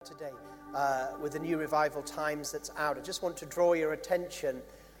today with the new Revival Times that's out. I just want to draw your attention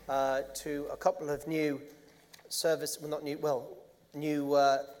to a couple of new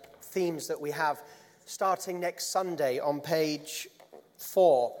themes that we have. Starting next Sunday on page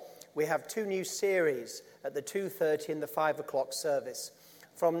 4, we have two new series at the 2:30 and the 5 o'clock service.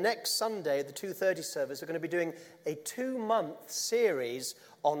 From next Sunday, the 2:30 service, we're going to be doing a 2-month series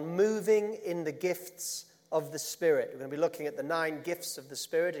on moving in the gifts of the Spirit. We're going to be looking at the 9 gifts of the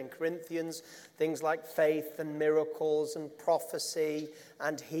Spirit in Corinthians, things like faith and miracles and prophecy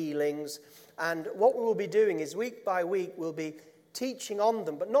and healings. And what we will be doing is week by week we'll be teaching on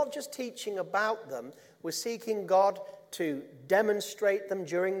them, but not just teaching about them. We're seeking God to demonstrate them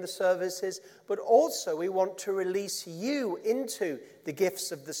during the services, but also we want to release you into the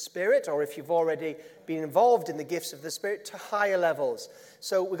gifts of the Spirit, or if you've already been involved in the gifts of the Spirit, to higher levels.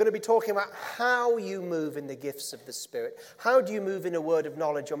 So we're going to be talking about how you move in the gifts of the Spirit. How do you move in a word of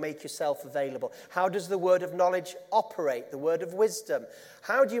knowledge or make yourself available? How does the word of knowledge operate, the word of wisdom?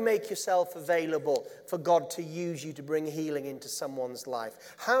 How do you make yourself available for God to use you to bring healing into someone's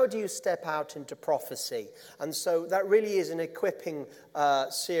life? How do you step out into prophecy? And so that really is an equipping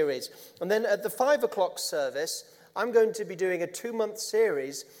series. And then at the 5 o'clock service, I'm going to be doing a 2-month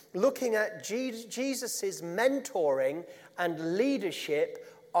series looking at Jesus' mentoring and leadership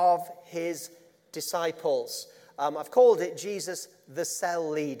of his disciples. I've called it Jesus the Cell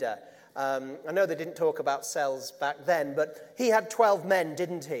Leader. I know they didn't talk about cells back then, but he had 12 men,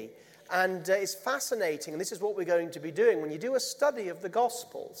 didn't he? And it's fascinating, and this is what we're going to be doing when you do a study of the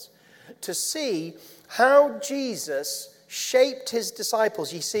Gospels, to see how Jesus shaped his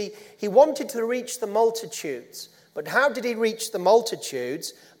disciples. You see, he wanted to reach the multitudes, but how did he reach the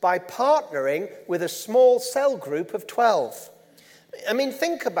multitudes? By partnering with a small cell group of 12. I mean,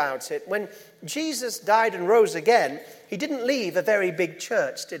 think about it. When Jesus died and rose again, he didn't leave a very big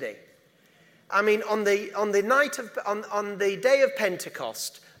church, did he? I mean, on the day of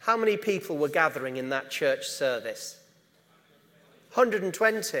Pentecost, how many people were gathering in that church service?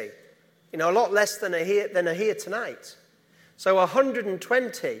 120. You know, a lot less than are here tonight. So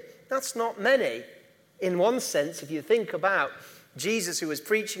 120, that's not many. In one sense, if you think about Jesus, who was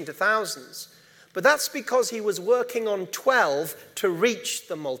preaching to thousands. But that's because he was working on 12 to reach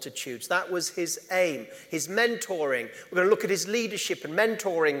the multitudes. That was his aim, his mentoring. We're going to look at his leadership and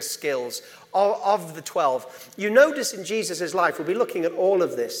mentoring skills of the 12. You notice in Jesus' life, we'll be looking at all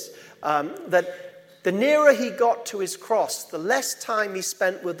of this, that the nearer he got to his cross, the less time he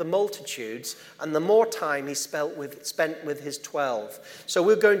spent with the multitudes and the more time he spent with his 12. So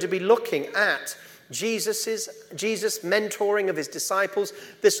we're going to be looking at Jesus mentoring of his disciples.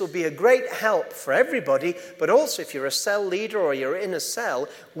 This will be a great help for everybody, but also if you're a cell leader or you're in a cell,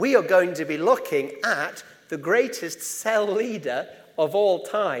 we are going to be looking at the greatest cell leader of all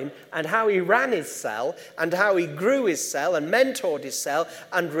time and how he ran his cell and how he grew his cell and mentored his cell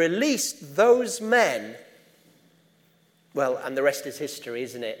and released those men. Well, and the rest is history,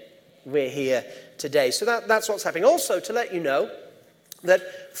 isn't it? We're here today. So that's what's happening. Also, to let you know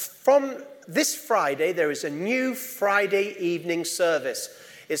that from this Friday, there is a new Friday evening service.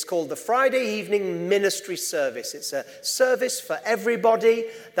 It's called the Friday Evening Ministry Service. It's a service for everybody.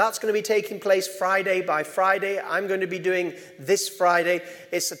 That's going to be taking place Friday by Friday. I'm going to be doing this Friday.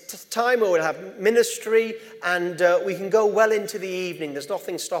 It's a time where we'll have ministry and we can go well into the evening. There's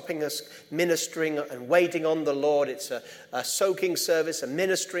nothing stopping us ministering and waiting on the Lord. It's a soaking service, a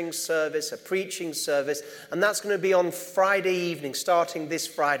ministering service, a preaching service. And that's going to be on Friday evening, starting this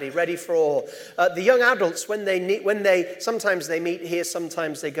Friday, ready for all. The young adults, sometimes they meet here,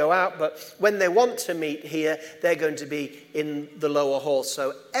 sometimes they go out, but when they want to meet here, they're going to be in the lower hall.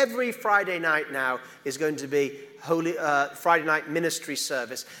 So every Friday night now is going to be Friday night ministry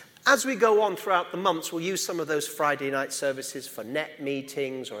service. As we go on throughout the months, we'll use some of those Friday night services for net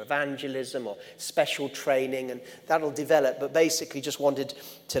meetings or evangelism or special training, and that'll develop. But basically just wanted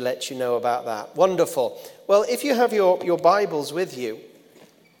to let you know about that. Wonderful. Well, if you have your Bibles with you,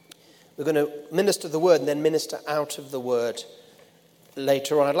 we're going to minister the word and then minister out of the word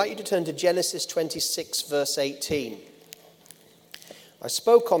later on. I'd like you to turn to Genesis 26, verse 18. I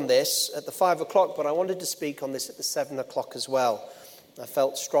spoke on this at the 5 o'clock, but I wanted to speak on this at the 7 o'clock as well. I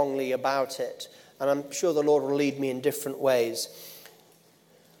felt strongly about it, and I'm sure the Lord will lead me in different ways.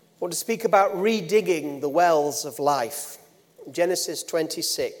 I want to speak about redigging the wells of life. Genesis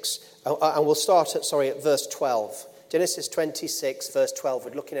 26, and we'll start at verse 12. Genesis 26, verse 12.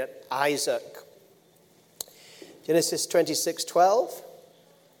 We're looking at Isaac. Genesis 26:12.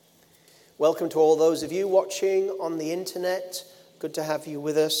 Welcome to all those of you watching on the internet. Good to have you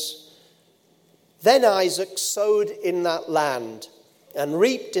with us. Then Isaac sowed in that land and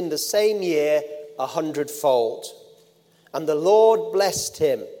reaped in the same year 100-fold. And the Lord blessed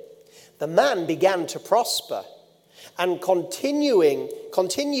him. The man began to prosper and continued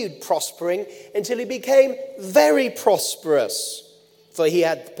prospering until he became very prosperous. For he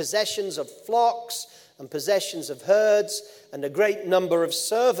had possessions of flocks and possessions of herds and a great number of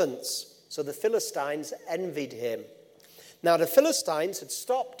servants. So the Philistines envied him. Now the Philistines had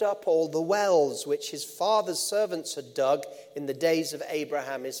stopped up all the wells which his father's servants had dug in the days of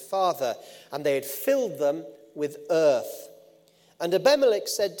Abraham his father, and they had filled them with earth. And Abimelech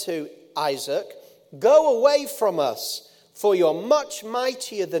said to Isaac, "Go away from us, for you're much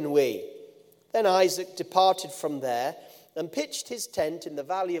mightier than we." Then Isaac departed from there and pitched his tent in the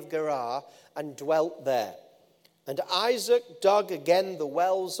valley of Gerar and dwelt there. And Isaac dug again the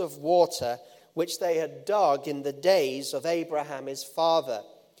wells of water which they had dug in the days of Abraham his father.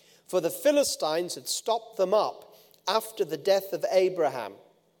 For the Philistines had stopped them up after the death of Abraham.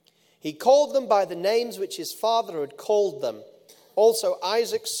 He called them by the names which his father had called them. Also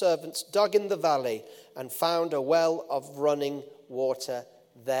Isaac's servants dug in the valley and found a well of running water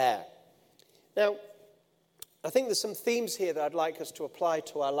there. Now, I think there's some themes here that I'd like us to apply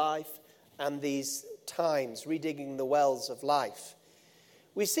to our life and these times, redigging the wells of life.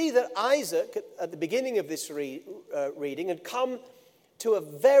 We see that Isaac, at the beginning of this reading, had come to a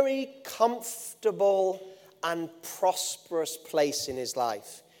very comfortable and prosperous place in his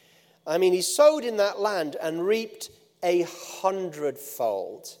life. I mean, he sowed in that land and reaped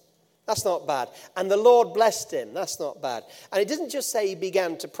 100-fold. That's not bad. And the Lord blessed him. That's not bad. And it doesn't just say he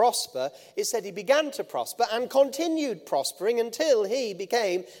began to prosper. It said he began to prosper and continued prospering until he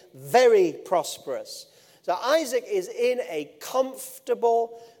became very prosperous. So Isaac is in a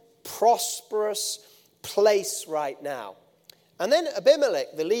comfortable, prosperous place right now. And then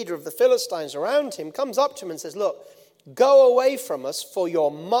Abimelech, the leader of the Philistines around him, comes up to him and says, "Look, go away from us, for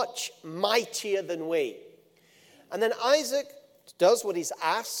you're much mightier than we." And then Isaac does what he's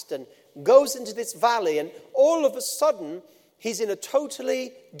asked and goes into this valley, and all of a sudden, he's in a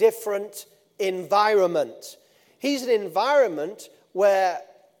totally different environment. He's in an environment where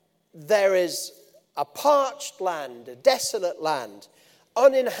there is a parched land, a desolate land,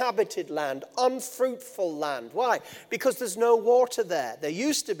 uninhabited land, unfruitful land. Why? Because there's no water there. There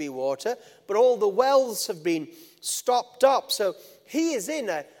used to be water, but all the wells have been stopped up. So he is in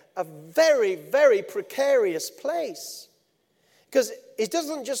a very, very precarious place. Because he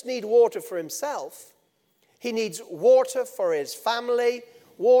doesn't just need water for himself. He needs water for his family,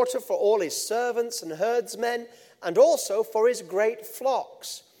 water for all his servants and herdsmen, and also for his great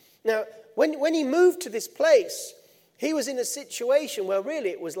flocks. Now, when he moved to this place, he was in a situation where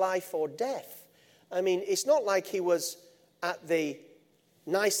really it was life or death. I mean, it's not like he was at the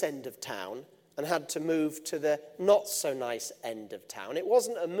nice end of town and had to move to the not so nice end of town. It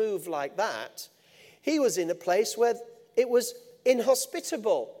wasn't a move like that. He was in a place where it was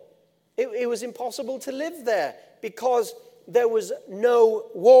inhospitable. It was impossible to live there because there was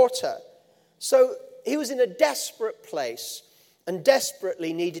no water. So he was in a desperate place and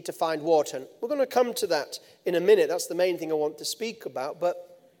desperately needed to find water. And we're going to come to that in a minute. That's the main thing I want to speak about.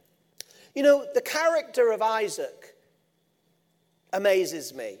 But, you know, the character of Isaac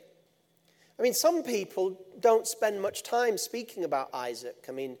amazes me. I mean, some people don't spend much time speaking about Isaac.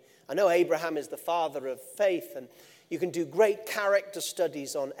 I mean, I know Abraham is the father of faith, and you can do great character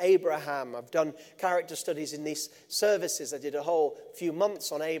studies on Abraham. I've done character studies in these services. I did a whole few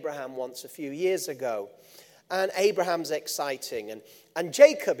months on Abraham once a few years ago. And Abraham's exciting. And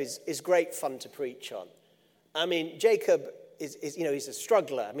Jacob is great fun to preach on. I mean, Jacob is he's a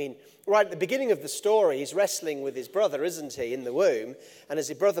struggler. I mean, right at the beginning of the story, he's wrestling with his brother, isn't he, in the womb? And as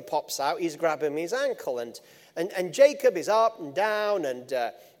his brother pops out, he's grabbing his ankle. And Jacob is up and down, and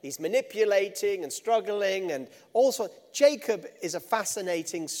he's manipulating and struggling. And also, Jacob is a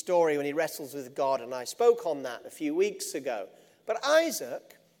fascinating story when he wrestles with God, and I spoke on that a few weeks ago. But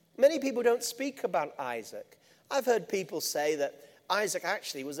Isaac, many people don't speak about Isaac. I've heard people say that Isaac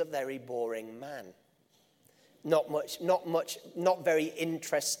actually was a very boring man. Not very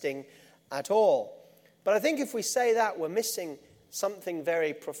interesting at all. But I think if we say that, we're missing something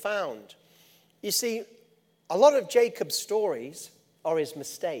very profound. You see, a lot of Jacob's stories are his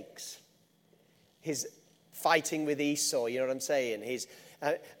mistakes. His fighting with Esau, you know what I'm saying?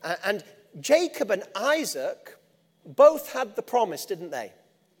 And Jacob and Isaac both had the promise, didn't they?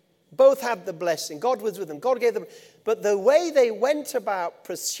 Both had the blessing. God was with them. God gave them. But the way they went about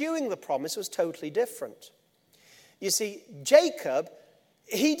pursuing the promise was totally different. You see, Jacob,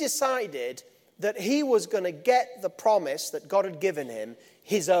 he decided that he was going to get the promise that God had given him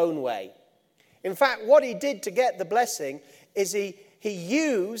his own way. In fact, what he did to get the blessing is he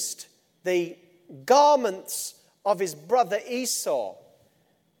used the garments of his brother Esau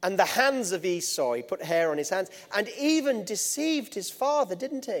and the hands of Esau. He put hair on his hands and even deceived his father,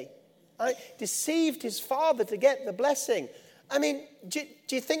 didn't he? Right? Deceived his father to get the blessing. I mean, do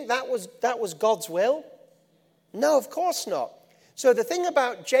you think that was God's will? No, of course not. So the thing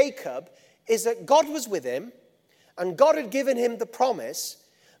about Jacob is that God was with him and God had given him the promise,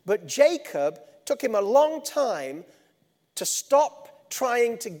 but Jacob took him a long time to stop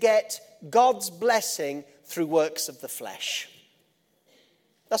trying to get God's blessing through works of the flesh.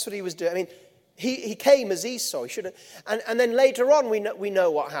 That's what he was doing. I mean, he came as Esau. He should have, and then later on we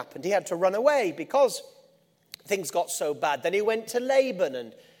know what happened. He had to run away because things got so bad. Then he went to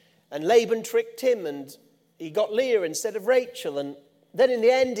Laban and Laban tricked him and he got Leah instead of Rachel. And then in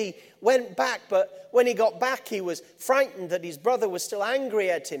the end he went back, but when he got back he was frightened that his brother was still angry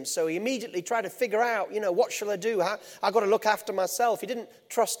at him. So he immediately tried to figure out, what shall I do? I've got to look after myself. He didn't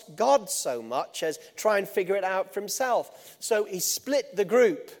trust God so much as try and figure it out for himself. So he split the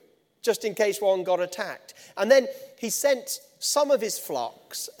group just in case one got attacked. And then he sent some of his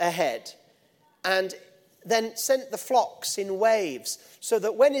flocks ahead and then sent the flocks in waves so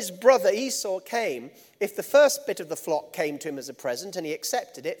that when his brother Esau came, if the first bit of the flock came to him as a present and he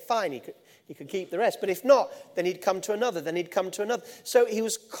accepted it, fine, he could keep the rest. But if not, then he'd come to another, then he'd come to another. So he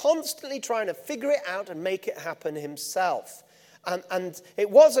was constantly trying to figure it out and make it happen himself. And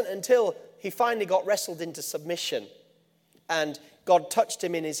it wasn't until he finally got wrestled into submission and God touched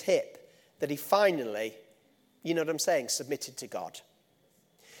him in his hip that he finally, submitted to God.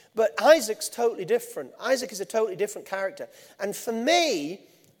 But Isaac's totally different. Isaac is a totally different character. And for me,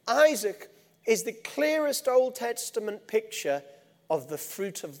 Isaac is the clearest Old Testament picture of the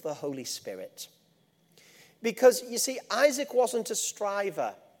fruit of the Holy Spirit. Because, you see, Isaac wasn't a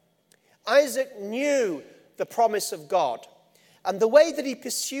striver. Isaac knew the promise of God. And the way that he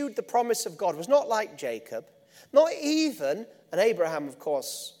pursued the promise of God was not like Jacob, not even, and Abraham, of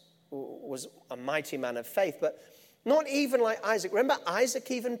course, was a mighty man of faith, but not even like Isaac. Remember,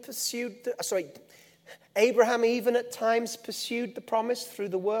 Abraham even at times pursued the promise through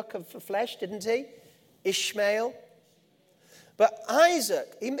the work of the flesh, didn't he? Ishmael. But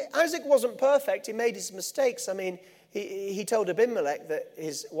Isaac wasn't perfect. He made his mistakes. I mean, he told Abimelech that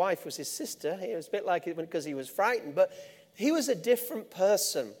his wife was his sister. It was a bit like it because he was frightened. But he was a different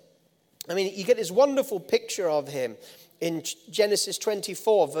person. I mean, you get this wonderful picture of him in Genesis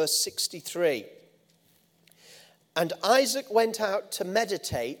 24, verse 63. And Isaac went out to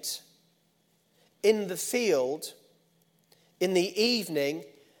meditate in the field in the evening,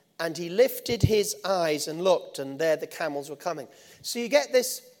 and he lifted his eyes and looked, and there the camels were coming. So you get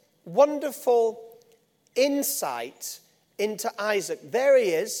this wonderful insight into Isaac. There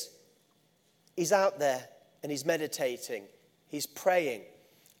he is. He's out there, and he's meditating. He's praying.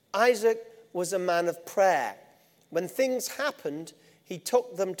 Isaac was a man of prayer. When things happened, he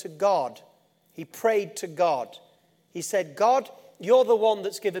took them to God. He prayed to God. He said, God, you're the one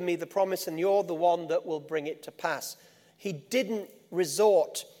that's given me the promise and you're the one that will bring it to pass. He didn't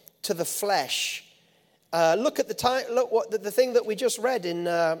resort to the flesh. Look at the thing that we just read in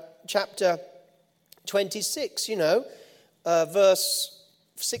chapter 26, verse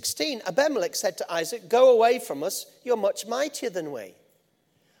 16. Abimelech said to Isaac, go away from us, you're much mightier than we.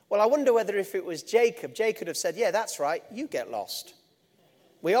 Well, I wonder whether if it was Jacob could have said, yeah, that's right, you get lost.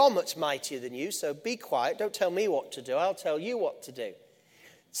 We are much mightier than you, so be quiet. Don't tell me what to do. I'll tell you what to do.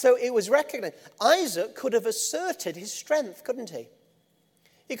 So it was recognized. Isaac could have asserted his strength, couldn't he?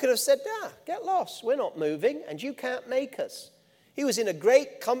 He could have said, get lost. We're not moving, and you can't make us. He was in a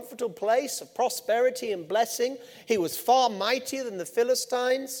great, comfortable place of prosperity and blessing. He was far mightier than the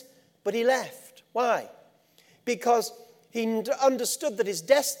Philistines, but he left. Why? Because he understood that his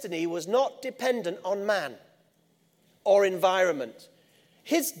destiny was not dependent on man or environment.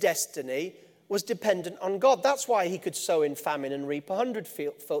 His destiny was dependent on God. That's why he could sow in famine and reap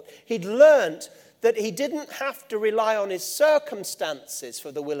 100-fold. He'd learned that he didn't have to rely on his circumstances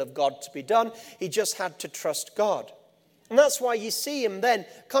for the will of God to be done. He just had to trust God. And that's why you see him then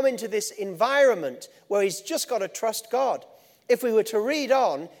come into this environment where he's just got to trust God. If we were to read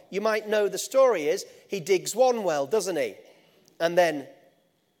on, you might know the story is he digs one well, doesn't he? And then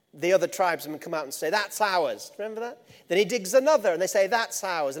the other tribesmen come out and say, that's ours. Remember that? Then he digs another and they say, that's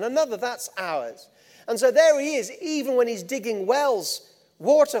ours. And another, that's ours. And so there he is, even when he's digging wells,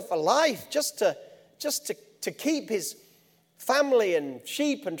 water for life, just to keep his family and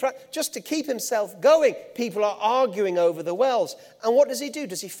sheep and just to keep himself going. People are arguing over the wells. And what does he do?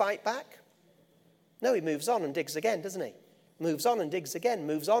 Does he fight back? No, he moves on and digs again, doesn't he? Moves on and digs again,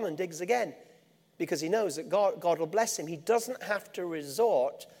 moves on and digs again. because he knows that God will bless him. He doesn't have to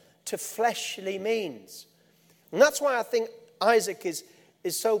resort to fleshly means. And that's why I think Isaac is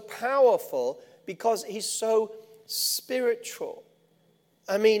so powerful, because he's so spiritual.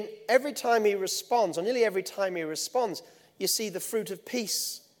 I mean, every time he responds, or nearly every time he responds, you see the fruit of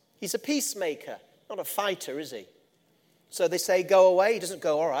peace. He's a peacemaker, not a fighter, is he? So they say, go away. He doesn't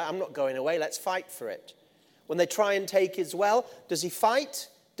go, all right, I'm not going away, let's fight for it. When they try and take his well, does he fight?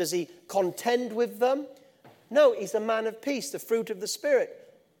 Does he contend with them? No, he's a man of peace, the fruit of the Spirit.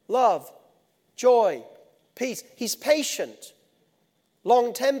 Love, joy, peace. He's patient,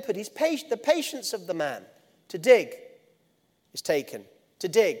 long-tempered. He's patient. The patience of the man. To dig is taken. To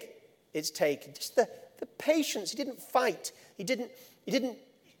dig, it's taken. Just the patience. He didn't fight. He didn't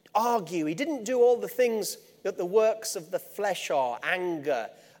argue. He didn't do all the things that the works of the flesh are. Anger,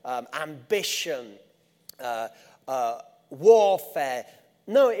 ambition, warfare.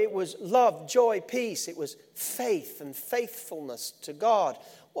 No, it was love, joy, peace. It was faith and faithfulness to God.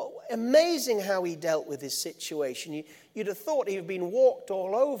 Well, amazing how he dealt with his situation. You'd have thought he'd been walked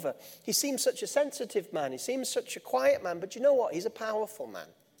all over. He seems such a sensitive man. He seems such a quiet man. But you know what? He's a powerful man.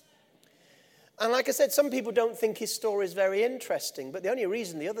 And like I said, some people don't think his story is very interesting. But the only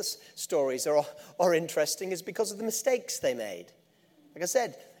reason the other stories are interesting is because of the mistakes they made. Like I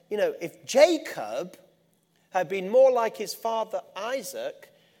said, if Jacob had been more like his father Isaac,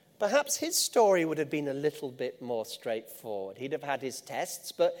 perhaps his story would have been a little bit more straightforward. He'd have had his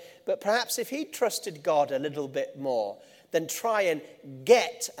tests, but perhaps if he trusted God a little bit more, then try and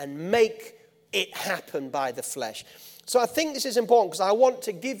get and make it happen by the flesh. So I think this is important, because I want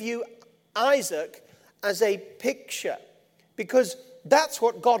to give you Isaac as a picture, because that's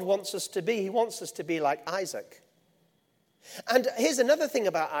what God wants us to be. He wants us to be like Isaac. And here's another thing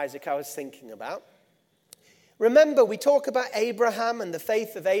about Isaac I was thinking about. Remember, we talk about Abraham and the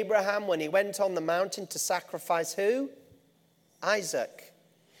faith of Abraham when he went on the mountain to sacrifice who? Isaac.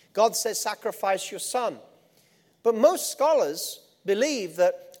 God says, sacrifice your son. But most scholars believe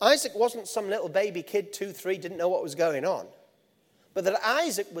that Isaac wasn't some little baby kid, 2, 3, didn't know what was going on. But that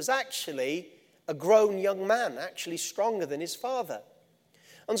Isaac was actually a grown young man, actually stronger than his father.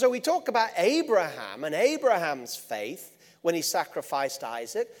 And so we talk about Abraham and Abraham's faith when he sacrificed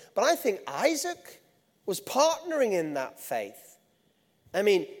Isaac. But I think Isaac was partnering in that faith. I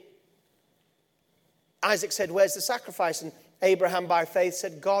mean, Isaac said, where's the sacrifice? And Abraham by faith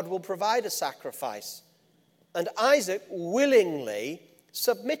said, God will provide a sacrifice. And Isaac willingly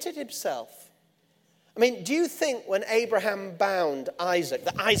submitted himself. I mean, do you think when Abraham bound Isaac,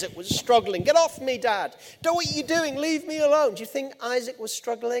 that Isaac was struggling? Get off me, Dad. Don't know what you're doing. Leave me alone. Do you think Isaac was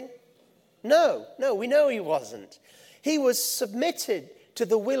struggling? No, we know he wasn't. He was submitted to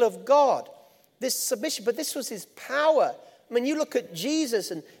the will of God. This submission, but this was his power. I mean, you look at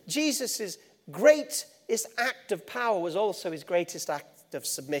Jesus, and Jesus' greatest act of power was also his greatest act of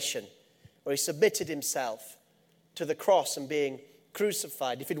submission, where he submitted himself to the cross and being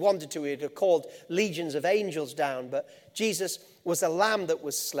crucified. If he'd wanted to, he'd have called legions of angels down, but Jesus was a lamb that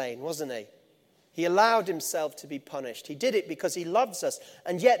was slain, wasn't he? He allowed himself to be punished. He did it because he loves us,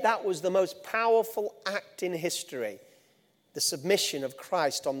 and yet that was the most powerful act in history, the submission of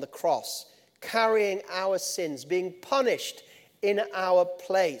Christ on the cross, carrying our sins, being punished in our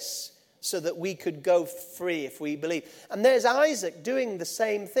place so that we could go free if we believe. And there's Isaac doing the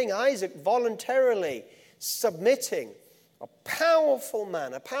same thing. Isaac voluntarily submitting. A powerful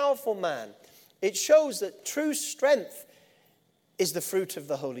man. It shows that true strength is the fruit of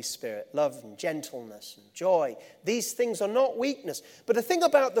the Holy Spirit. Love and gentleness and joy. These things are not weakness. But the thing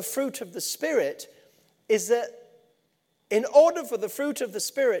about the fruit of the Spirit is that in order for the fruit of the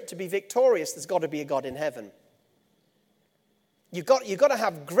Spirit to be victorious, there's got to be a God in heaven. You've got to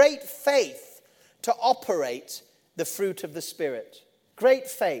have great faith to operate the fruit of the Spirit. Great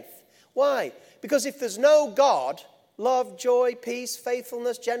faith. Why? Because if there's no God, love, joy, peace,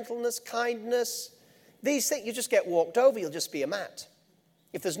 faithfulness, gentleness, kindness, these things, you just get walked over. You'll just be a mat.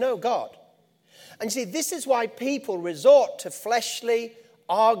 If there's no God. And you see, this is why people resort to fleshly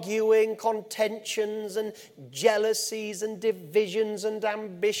arguing, contentions and jealousies and divisions and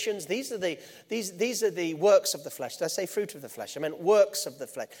ambitions. These are the works of the flesh. Did I say fruit of the flesh? I meant works of the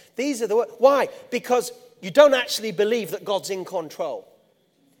flesh. These are the works. Why? Because you don't actually believe that God's in control.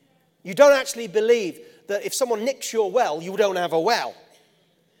 You don't actually believe that if someone nicks your well, you don't have a well.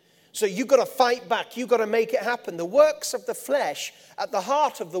 So you've got to fight back. You've got to make it happen. The works of the flesh, at the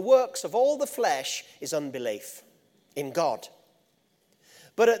heart of the works of all the flesh, is unbelief in God.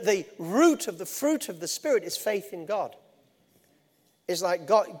 But at the root of the fruit of the Spirit is faith in God. It's like,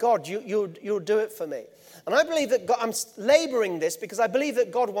 God, you'll do it for me. And I believe that God, I'm laboring this because I believe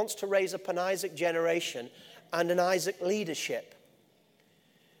that God wants to raise up an Isaac generation and an Isaac leadership.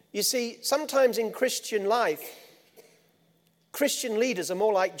 You see, sometimes in Christian life, Christian leaders are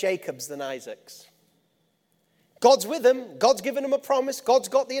more like Jacobs than Isaacs. God's with them. God's given them a promise. God's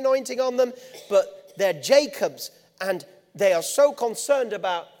got the anointing on them. But they're Jacobs, and they are so concerned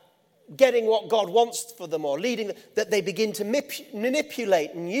about getting what God wants for them or leading them that they begin to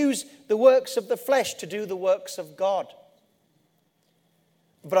manipulate and use the works of the flesh to do the works of God.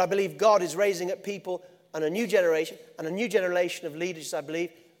 But I believe God is raising up people and a new generation of leaders, I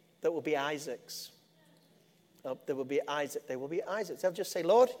believe, that will be Isaacs. There will be Isaac. They will be Isaacs. They'll just say,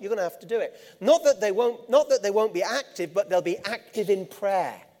 Lord, you're going to have to do it. Not that they won't be active, but they'll be active in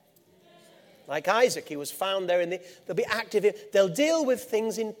prayer. Like Isaac, he was found there they'll be active. They'll deal with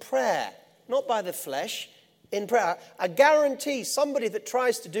things in prayer, not by the flesh, in prayer. I guarantee somebody that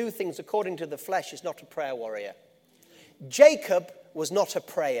tries to do things according to the flesh is not a prayer warrior. Jacob was not a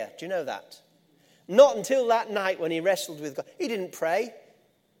prayer. Do you know that? Not until that night when he wrestled with God. He didn't pray.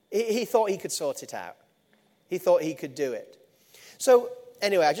 He thought he could sort it out. He thought he could do it. So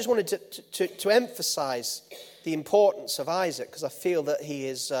anyway, I just wanted to emphasize the importance of Isaac because I feel that he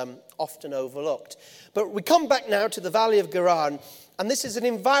is often overlooked. But we come back now to the Valley of Gerar, and this is an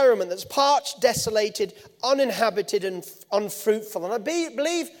environment that's parched, desolated, uninhabited, and unfruitful. And I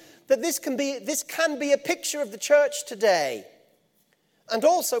believe that this can be a picture of the church today, and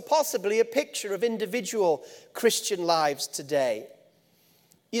also possibly a picture of individual Christian lives today.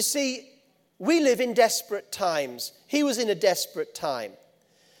 You see, we live in desperate times. He was in a desperate time.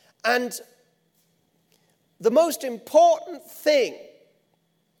 And the most important thing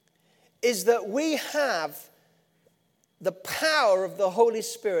is that we have the power of the Holy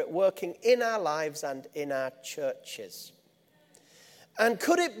Spirit working in our lives and in our churches. And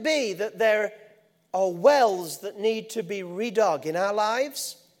could it be that there are wells that need to be redug in our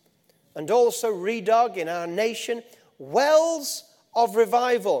lives and also redug in our nation? Wells of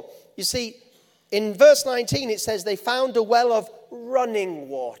revival. You see, in verse 19 it says they found a well of running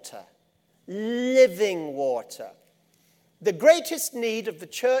water, living water. The greatest need of the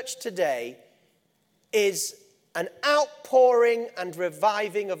church today is an outpouring and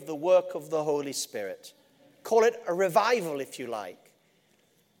reviving of the work of the Holy Spirit. Call it a revival if you like.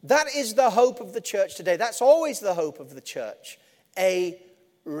 That is the hope of the church today. That's always the hope of the church, a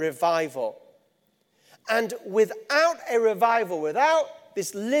revival. And without a revival, without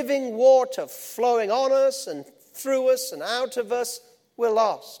this living water flowing on us and through us and out of us, we're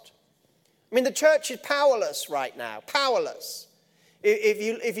lost. I mean, the church is powerless right now, powerless.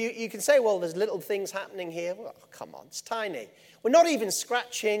 If you can say, well, there's little things happening here. Well, come on, it's tiny. We're not even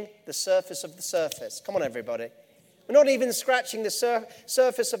scratching the surface of the surface. Come on, everybody. We're not even scratching the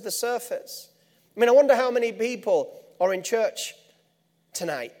surface of the surface. I mean, I wonder how many people are in church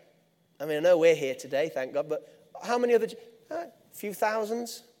tonight. I mean, I know we're here today, thank God, but how many other... A few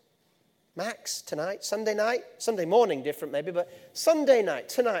thousands max tonight, Sunday night, Sunday morning different maybe, but Sunday night,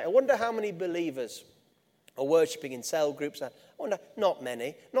 tonight, I wonder how many believers are worshipping in cell groups. I wonder, not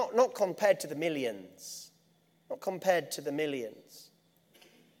many, not compared to the millions, not compared to the millions.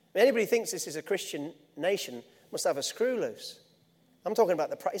 I mean, anybody thinks this is a Christian nation must have a screw loose. I'm talking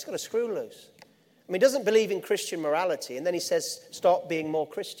about he's got a screw loose. I mean, he doesn't believe in Christian morality, and then he says, start being more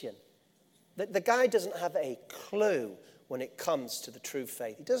Christian. The guy doesn't have a clue when it comes to the true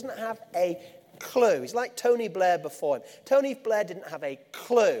faith. He doesn't have a clue. He's like Tony Blair before him. Tony Blair didn't have a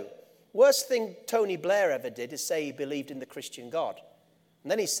clue. Worst thing Tony Blair ever did is say he believed in the Christian God. And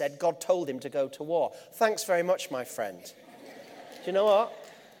then he said God told him to go to war. Thanks very much, my friend. Do you know what?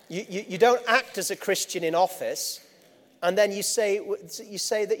 You don't act as a Christian in office, and then you say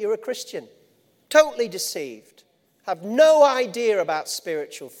that you're a Christian. Totally deceived. Have no idea about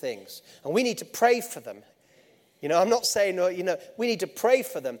spiritual things. And we need to pray for them. You know, I'm not saying, we need to pray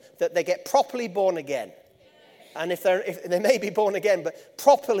for them that they get properly born again. And if they may be born again, but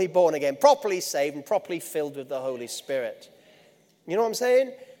properly born again, properly saved and properly filled with the Holy Spirit. You know what I'm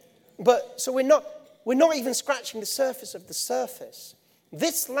saying? But so we're not even scratching the surface of the surface.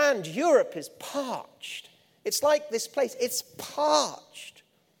 This land, Europe, is parched. It's like this place. It's parched.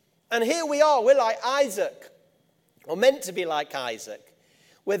 And here we are. We're like Isaac, or meant to be like Isaac.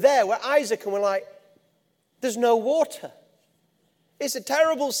 We're Isaac, and we're like, there's no water. It's a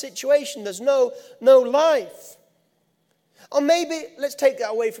terrible situation. There's no life. Or maybe, let's take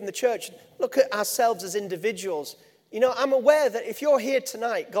that away from the church. Look at ourselves as individuals. You know, I'm aware that if you're here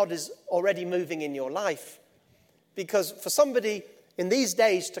tonight, God is already moving in your life. Because for somebody in these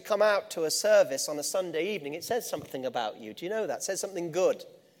days to come out to a service on a Sunday evening, it says something about you. Do you know that? It says something good.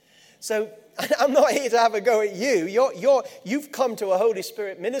 So I'm not here to have a go at you. You've come to a Holy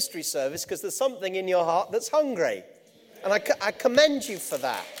Spirit ministry service because there's something in your heart that's hungry. And I commend you for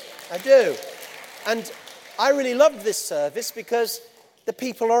that. I do. And I really loved this service because the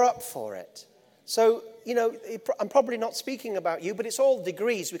people are up for it. So, I'm probably not speaking about you, but it's all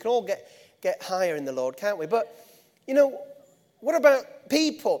degrees. We can all get higher in the Lord, can't we? But, what about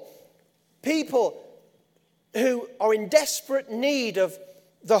people? People who are in desperate need of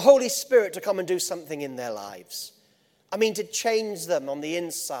the Holy Spirit to come and do something in their lives. I mean, to change them on the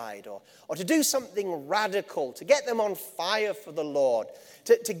inside or to do something radical, to get them on fire for the Lord,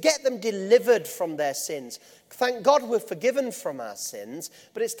 to get them delivered from their sins. Thank God we're forgiven from our sins,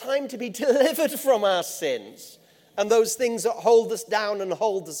 but it's time to be delivered from our sins and those things that hold us down and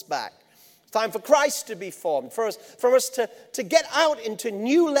hold us back. It's time for Christ to be formed, for us to get out into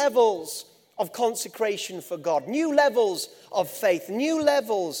new levels of consecration for God, new levels of faith, new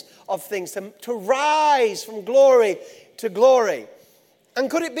levels of things, to rise from glory to glory. And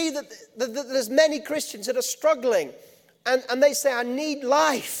could it be that there's many Christians that are struggling and they say, I need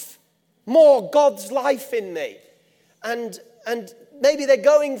life, more God's life in me. And maybe they're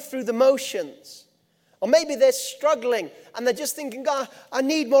going through the motions. Or maybe they're struggling and they're just thinking, God, I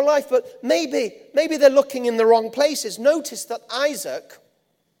need more life. But maybe they're looking in the wrong places. Notice that Isaac,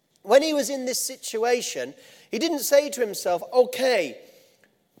 when he was in this situation, he didn't say to himself, okay,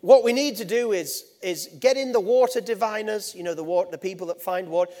 what we need to do is get in the water diviners, the people that find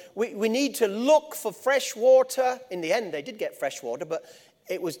water. We need to look for fresh water. In the end, they did get fresh water, but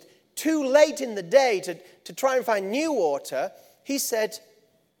it was too late in the day to try and find new water. He said,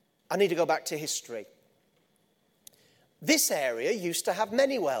 I need to go back to history. This area used to have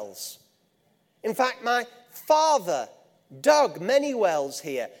many wells. In fact, my father dug many wells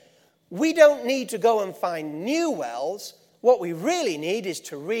here. We don't need to go and find new wells. What we really need is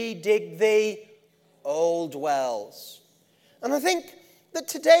to redig the old wells. And I think that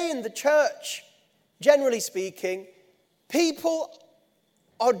today in the church, generally speaking, people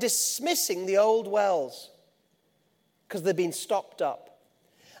are dismissing the old wells because they've been stopped up.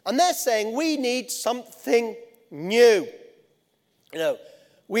 And they're saying we need something new.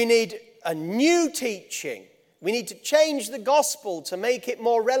 We need a new teaching. We need to change the gospel to make it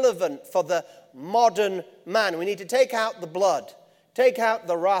more relevant for the modern man. We need to take out the blood, take out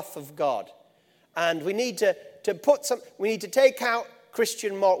the wrath of God. And we need to we need to take out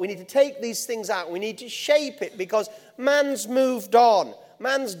Christian moral. We need to take these things out. We need to shape it because man's moved on.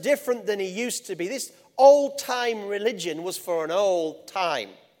 Man's different than he used to be. This old-time religion was for an old time.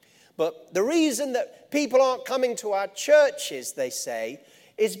 But the reason that people aren't coming to our churches, they say,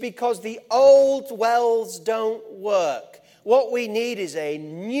 is because the old wells don't work. What we need is a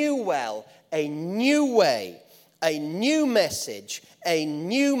new well, a new way, a new message, a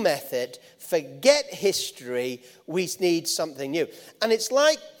new method. Forget history. We need something new. And it's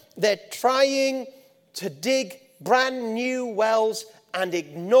like they're trying to dig brand new wells and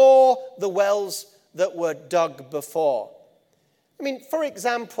ignore the wells that were dug before. I mean, for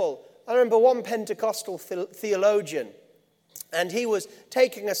example, I remember one Pentecostal theologian, and he was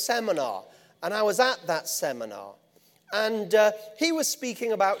taking a seminar, and I was at that seminar. And he was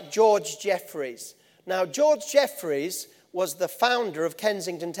speaking about George Jeffreys. Now, George Jeffreys was the founder of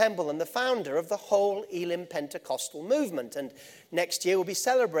Kensington Temple and the founder of the whole Elim Pentecostal movement. And next year we'll be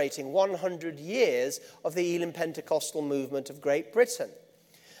celebrating 100 years of the Elim Pentecostal movement of Great Britain.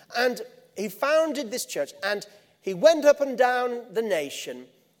 And he founded this church, and he went up and down the nation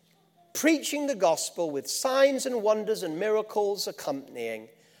preaching the gospel with signs and wonders and miracles accompanying,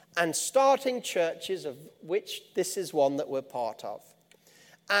 and starting churches, of which this is one that we're part of,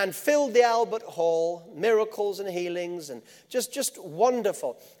 and filled the Albert Hall, miracles and healings, and just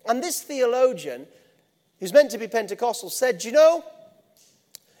wonderful. And this theologian, who's meant to be Pentecostal, said,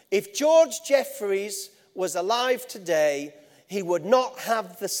 if George Jeffreys was alive today, he would not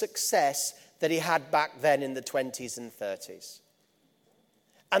have the success that he had back then in the 20s and 30s.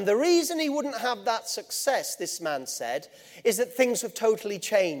 And the reason he wouldn't have that success, this man said, is that things have totally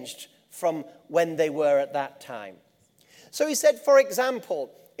changed from when they were at that time. So he said, for example,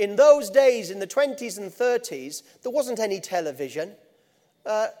 in those days, in the 20s and 30s, there wasn't any television.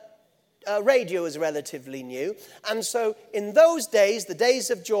 Radio was relatively new. And so in those days, the days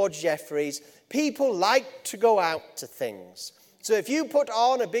of George Jeffreys, people liked to go out to things. So if you put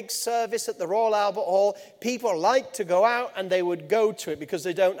on a big service at the Royal Albert Hall, people like to go out and they would go to it because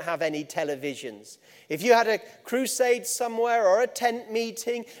they don't have any televisions. If you had a crusade somewhere or a tent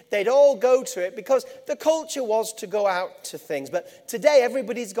meeting, they'd all go to it because the culture was to go out to things. But today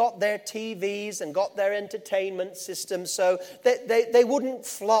everybody's got their TVs and got their entertainment systems, so they wouldn't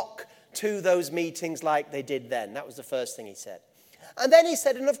flock to those meetings like they did then. That was the first thing he said. And then he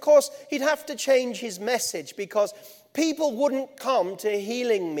said, and of course, he'd have to change his message because people wouldn't come to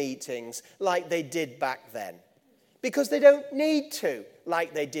healing meetings like they did back then. Because they don't need to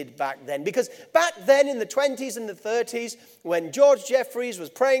like they did back then. Because back then in the 20s and the 30s, when George Jeffreys was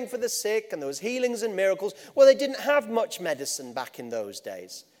praying for the sick and there was healings and miracles, well, they didn't have much medicine back in those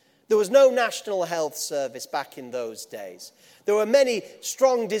days. There was no national health service back in those days. There were many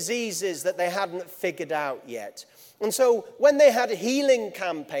strong diseases that they hadn't figured out yet. And so when they had healing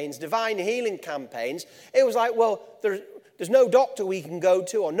campaigns, divine healing campaigns, it was like, well, there's no doctor we can go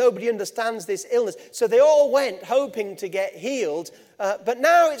to, or nobody understands this illness. So they all went hoping to get healed. But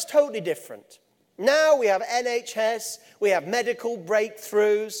now it's totally different. Now we have NHS, we have medical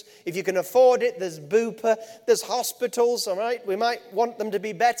breakthroughs. If you can afford it, there's Bupa, there's hospitals, all right? We might want them to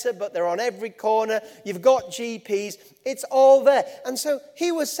be better, but they're on every corner. You've got GPs. It's all there. And so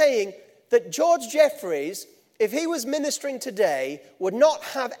he was saying that George Jeffreys, if he was ministering today, would not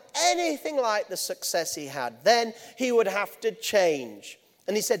have anything like the success he had then. He would have to change.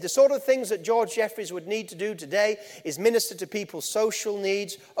 And he said the sort of things that George Jeffreys would need to do today is minister to people's social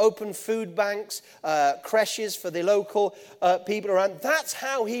needs, open food banks, creches for the local people around. That's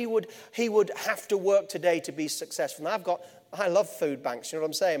how he would have to work today to be successful. Now I love food banks, you know what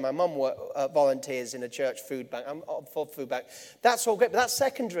I'm saying? My mum volunteers in a church food bank. I'm for food bank. That's all great, but that's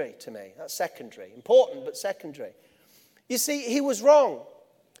secondary to me. That's secondary. Important, but secondary. You see, he was wrong.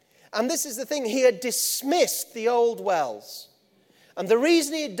 And this is the thing. He had dismissed the old wells. And the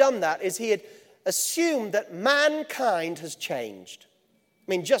reason he had done that is he had assumed that mankind has changed.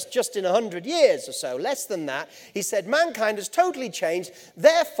 I mean, just in 100 years or so, less than that, he said mankind has totally changed.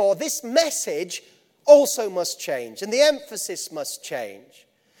 Therefore, this message also must change, and the emphasis must change.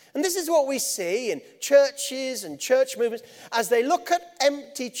 And this is what we see in churches and church movements. As they look at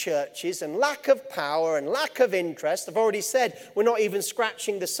empty churches and lack of power and lack of interest, I've already said we're not even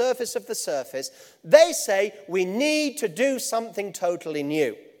scratching the surface of the surface, they say we need to do something totally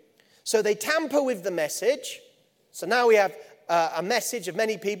new. So they tamper with the message. So now we have a message of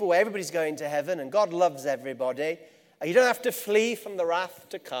many people where everybody's going to heaven and God loves everybody. You don't have to flee from the wrath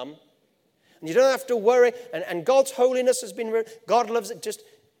to come. And you don't have to worry. And God's holiness has been, God loves it. Just,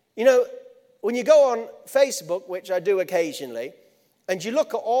 you know, when you go on Facebook, which I do occasionally, and you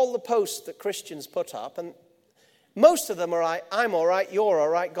look at all the posts that Christians put up, and most of them are like, I'm all right, you're all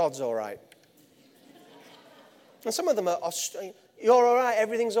right, God's all right. And some of them are, you're all right,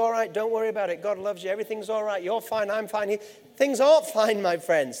 everything's all right, don't worry about it, God loves you, everything's all right, you're fine, I'm fine. Things aren't fine, my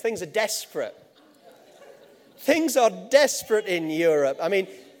friends. Things are desperate. Things are desperate in Europe. I mean,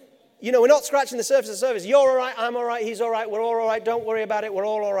 you know, we're not scratching the surface of the surface. You're all right, I'm all right, he's all right, we're all right, don't worry about it, we're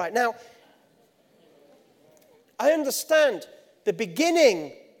all right. Now, I understand the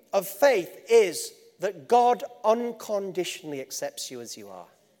beginning of faith is that God unconditionally accepts you as you are.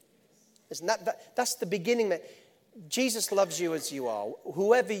 Isn't that's the beginning. Jesus loves you as you are.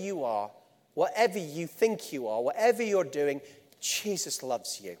 Whoever you are, whatever you think you are, whatever you're doing, Jesus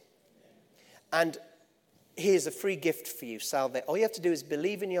loves you. And here's a free gift for you, salvation. All you have to do is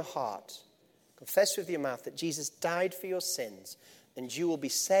believe in your heart, confess with your mouth that Jesus died for your sins, and you will be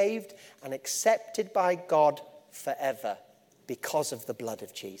saved and accepted by God forever because of the blood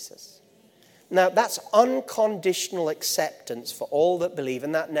of Jesus. Now, that's unconditional acceptance for all that believe,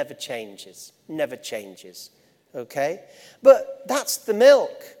 and that never changes. Never changes. Okay? But that's the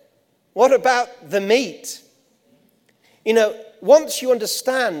milk. What about the meat? You know, once you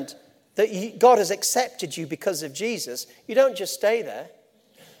understand that God has accepted you because of Jesus, you don't just stay there.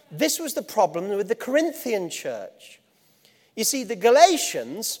 This was the problem with the Corinthian church. You see, the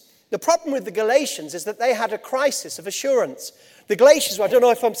problem with the Galatians is that they had a crisis of assurance. The Galatians were, I don't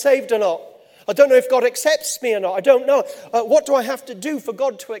know if I'm saved or not. I don't know if God accepts me or not. I don't know. What do I have to do for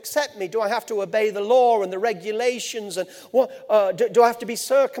God to accept me? Do I have to obey the law and the regulations? And do I have to be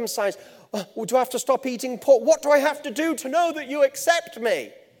circumcised? Do I have to stop eating pork? What do I have to do to know that you accept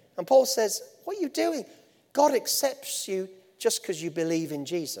me? And Paul says, what are you doing? God accepts you just because you believe in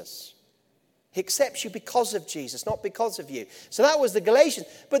Jesus. He accepts you because of Jesus, not because of you. So that was the Galatians.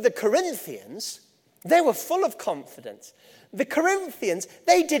 But the Corinthians, they were full of confidence. The Corinthians,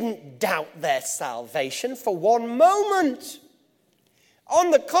 they didn't doubt their salvation for one moment.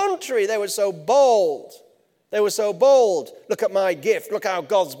 On the contrary, they were so bold. They were so bold. Look at my gift. Look how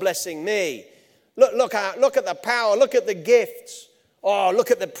God's blessing me. Look at the power. Look at the gifts. Oh, look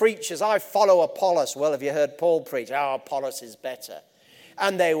at the preachers. I follow Apollos. Well, have you heard Paul preach? Oh, Apollos is better.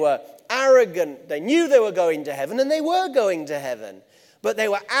 And they were arrogant. They knew they were going to heaven, and they were going to heaven. But they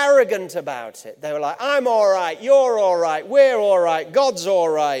were arrogant about it. They were like, I'm all right. You're all right. We're all right. God's all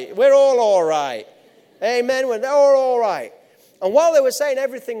right. We're all right. Amen. We're all right. And while they were saying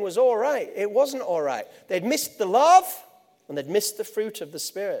everything was all right, it wasn't all right. They'd missed the love, and they'd missed the fruit of the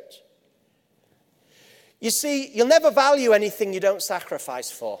Spirit. You see, you'll never value anything you don't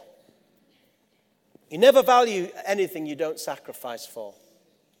sacrifice for. You never value anything you don't sacrifice for.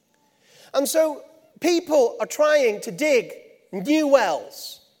 And so people are trying to dig new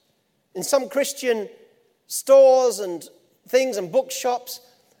wells in some Christian stores and things and bookshops.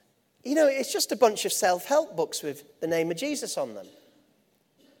 You know, it's just a bunch of self-help books with the name of Jesus on them.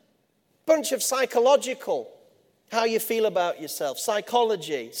 Bunch of psychological, how you feel about yourself,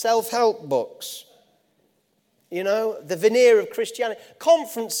 psychology, self-help books. You know, the veneer of Christianity.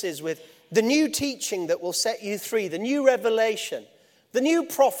 Conferences with the new teaching that will set you free, the new revelation, the new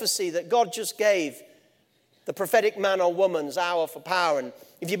prophecy that God just gave the prophetic man or woman's hour for power. And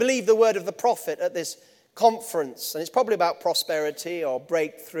if you believe the word of the prophet at this conference, and it's probably about prosperity or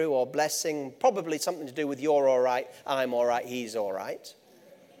breakthrough or blessing, probably something to do with you're all right, I'm all right, he's all right.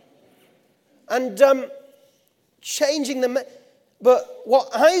 And changing the... But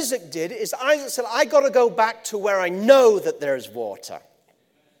what Isaac did is Isaac said, I got to go back to where I know that there's water.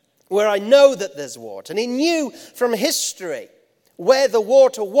 Where I know that there's water. And he knew from history where the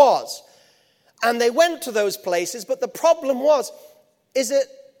water was. And they went to those places, but the problem is that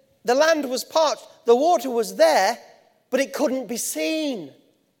the land was parched. The water was there, but it couldn't be seen.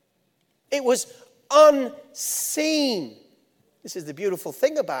 It was unseen. This is the beautiful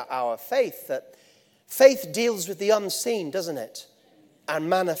thing about our faith, that faith deals with the unseen, doesn't it? And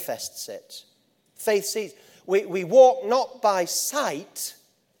manifests it. Faith sees. We walk not by sight,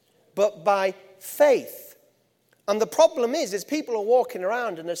 but by faith. And the problem is people are walking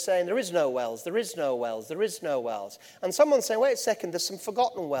around and they're saying, there is no wells, there is no wells, there is no wells. And someone's saying, wait a second, there's some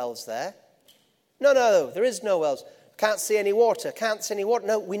forgotten wells there. No, there is no wells. Can't see any water, can't see any water.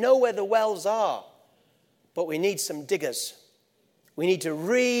 No, we know where the wells are, but we need some diggers. We need to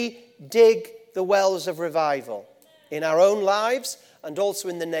re-dig the wells of revival in our own lives and also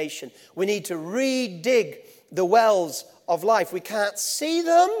in the nation. We need to re-dig the wells of life. We can't see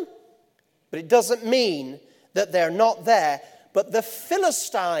them, but it doesn't mean that they're not there. But the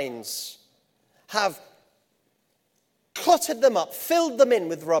Philistines have cluttered them up, filled them in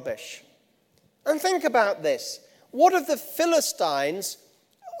with rubbish. And think about this. What have the Philistines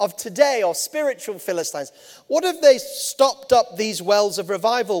of today, or spiritual Philistines, what have they stopped up these wells of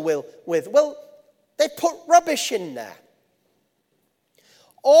revival with? Well, they put rubbish in there.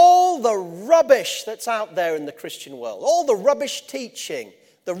 All the rubbish that's out there in the Christian world, all the rubbish teaching,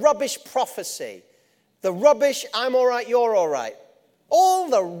 the rubbish prophecy, the rubbish, I'm all right, you're all right.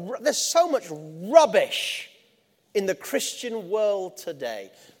 There's so much rubbish in the Christian world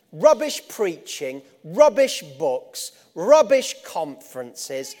today. Rubbish preaching, rubbish books, rubbish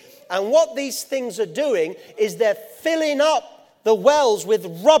conferences. And what these things are doing is they're filling up the wells with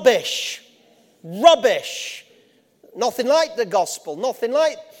rubbish. Rubbish. Nothing like the gospel, nothing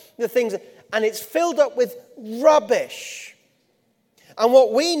like the things. And it's filled up with rubbish. And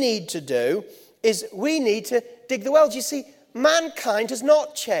what we need to do is we need to dig the wells. You see, mankind has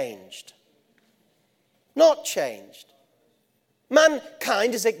not changed. Not changed.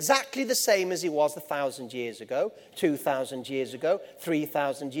 Mankind is exactly the same as he was 1,000 years ago, 2,000 years ago,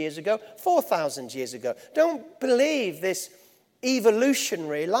 3,000 years ago, 4,000 years ago. Don't believe this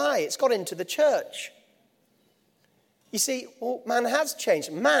evolutionary lie. It's got into the church. You see, man has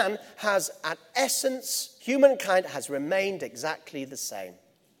changed. Man has, at essence, humankind has remained exactly the same.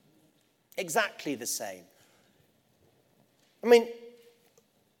 Exactly the same. I mean,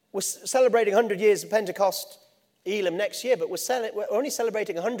 we're celebrating 100 years of Pentecost, Elim next year, but we're only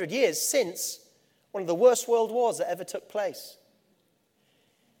celebrating 100 years since one of the worst world wars that ever took place.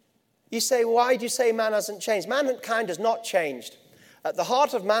 You say, why do you say man hasn't changed? Mankind has not changed. At the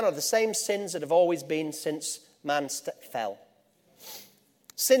heart of man are the same sins that have always been since man fell.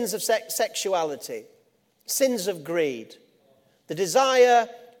 Sins of sexuality, sins of greed, the desire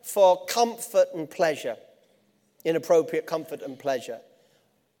for comfort and pleasure, inappropriate comfort and pleasure,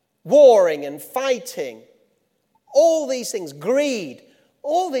 warring and fighting, all these things, greed,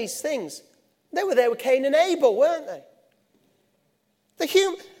 all these things, they were there with Cain and Abel, weren't they?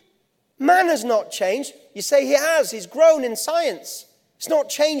 Man has not changed. You say he has. He's grown in science. It's not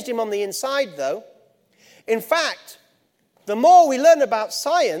changed him on the inside, though. In fact, the more we learn about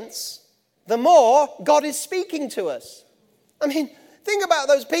science, the more God is speaking to us. I mean, think about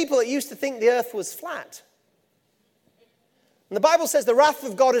those people that used to think the earth was flat. And the Bible says the wrath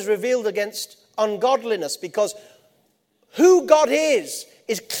of God is revealed against ungodliness because who God is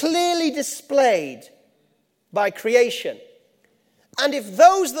clearly displayed by creation. And if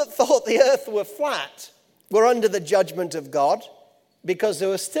those that thought the earth were flat were under the judgment of God, because there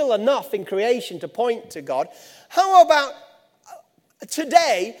was still enough in creation to point to God, how about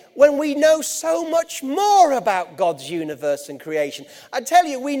today when we know so much more about God's universe and creation? I tell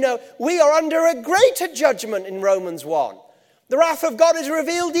you, we know we are under a greater judgment in Romans 1. The wrath of God is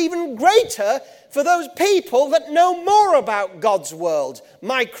revealed even greater for those people that know more about God's world.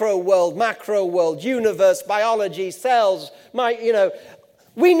 Micro world, macro world, universe, biology, cells.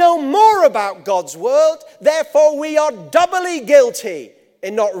 We know more about God's world. Therefore, we are doubly guilty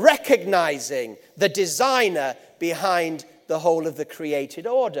in not recognizing the designer behind the whole of the created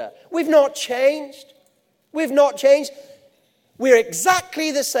order. We've not changed. We've not changed. We're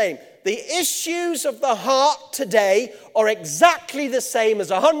exactly the same. The issues of the heart today are exactly the same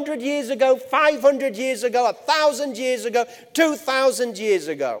as 100 years ago, 500 years ago, 1,000 years ago, 2,000 years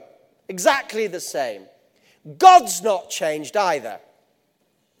ago. Exactly the same. God's not changed either.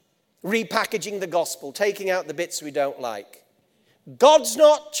 Repackaging the gospel, taking out the bits we don't like. God's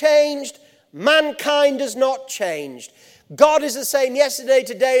not changed. Mankind has not changed. God is the same yesterday,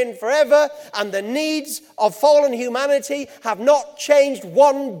 today, and forever, and the needs of fallen humanity have not changed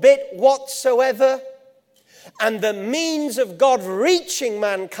one bit whatsoever. And the means of God reaching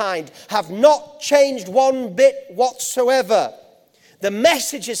mankind have not changed one bit whatsoever. The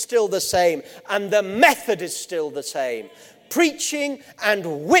message is still the same, and the method is still the same. Preaching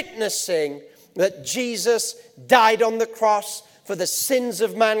and witnessing that Jesus died on the cross for the sins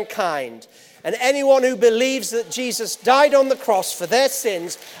of mankind. And anyone who believes that Jesus died on the cross for their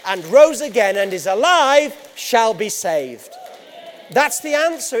sins and rose again and is alive shall be saved. That's the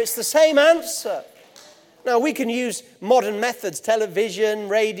answer. It's the same answer. Now, we can use modern methods, television,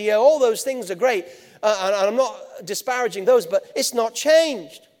 radio, all those things are great. And I'm not disparaging those, but it's not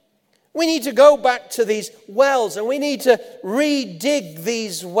changed. We need to go back to these wells and we need to re-dig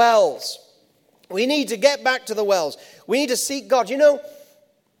these wells. We need to get back to the wells. We need to seek God. You know,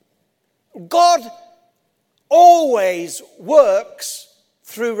 God always works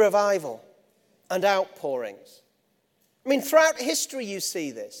through revival and outpourings. I mean, throughout history you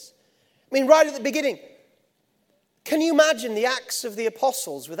see this. I mean, right at the beginning, can you imagine the Acts of the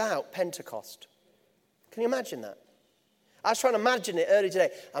Apostles without Pentecost? Can you imagine that? I was trying to imagine it earlier today.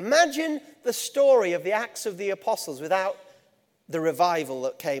 Imagine the story of the Acts of the Apostles without the revival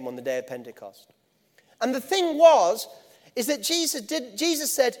that came on the day of Pentecost. And the thing is that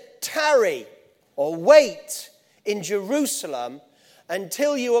Jesus said, tarry or wait in Jerusalem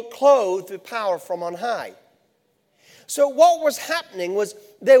until you are clothed with power from on high. So what was happening was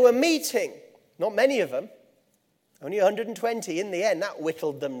they were meeting, not many of them, only 120 in the end. That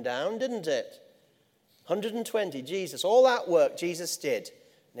whittled them down, didn't it? 120, Jesus, all that work Jesus did.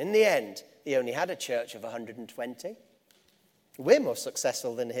 And in the end, he only had a church of 120. We're more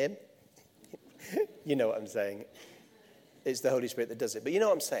successful than him. You know what I'm saying. It's the Holy Spirit that does it. But you know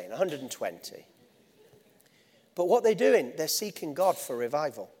what I'm saying, 120. But what they're doing, they're seeking God for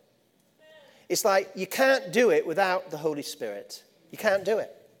revival. It's like you can't do it without the Holy Spirit. You can't do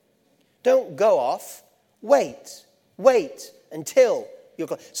it. Don't go off. Wait until you're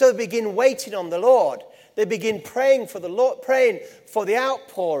close. So they begin waiting on the Lord. They begin praying for the Lord, praying for the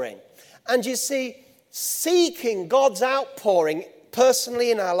outpouring. And you see, seeking God's outpouring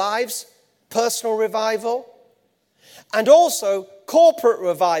personally in our lives, personal revival, and also corporate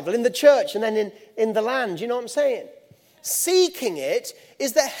revival in the church and then in the land. You know what I'm saying? Seeking it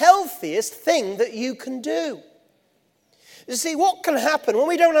is the healthiest thing that you can do. You see, what can happen when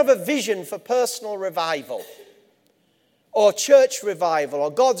we don't have a vision for personal revival or church revival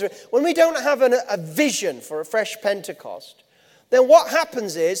or when we don't have a vision for a fresh Pentecost, then what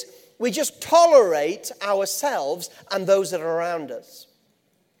happens is we just tolerate ourselves and those that are around us.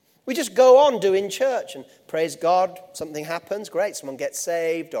 We just go on doing church and praise God, something happens, great, someone gets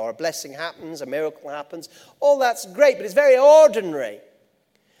saved or a blessing happens, a miracle happens. All that's great, but it's very ordinary.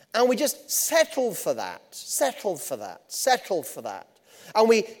 And we just settle for that. And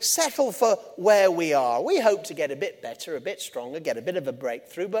we settle for where we are. We hope to get a bit better, a bit stronger, get a bit of a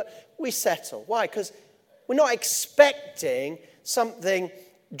breakthrough, but we settle. Why? Because we're not expecting something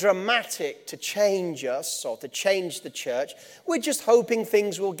dramatic to change us or to change the church. We're just hoping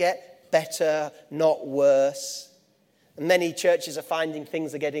things will get better, not worse. And many churches are finding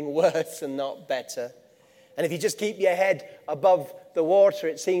things are getting worse and not better. And if you just keep your head above the water,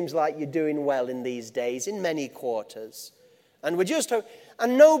 it seems like you're doing well in these days, in many quarters. And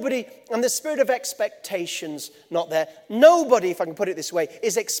nobody, and the spirit of expectation's not there. Nobody, if I can put it this way,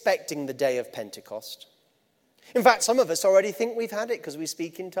 is expecting the day of Pentecost. In fact, some of us already think we've had it because we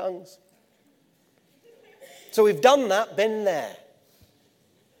speak in tongues. So we've done that, been there.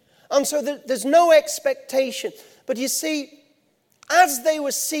 And so there's no expectation. But you see, as they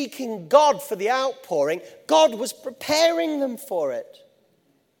were seeking God for the outpouring, God was preparing them for it.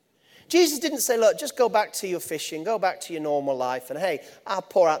 Jesus didn't say, look, just go back to your fishing, go back to your normal life, and hey, I'll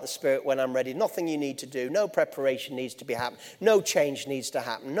pour out the Spirit when I'm ready. Nothing you need to do. No preparation needs to be happening. No change needs to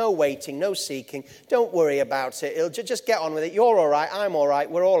happen. No waiting, no seeking. Don't worry about it. It'll just get on with it. You're all right. I'm all right.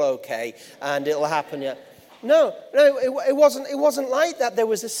 We're all okay. And it'll happen. Yeah. No, it wasn't like that. There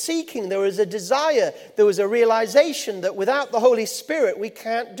was a seeking. There was a desire. There was a realization that without the Holy Spirit, we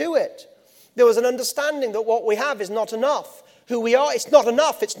can't do it. There was an understanding that what we have is not enough. Who we are, it's not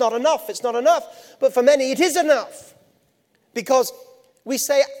enough, it's not enough, it's not enough. But for many, it is enough. Because we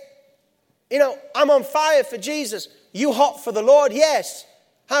say, I'm on fire for Jesus. You hot for the Lord? Yes.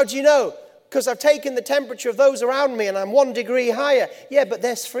 How do you know? Because I've taken the temperature of those around me and I'm 1 degree higher. Yeah, but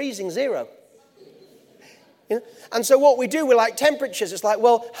they're freezing 0. And so what we do, we're like temperatures. It's like,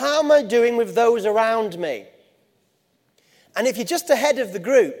 well, how am I doing with those around me? And if you're just ahead of the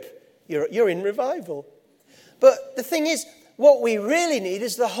group, you're in revival. But the thing is, what we really need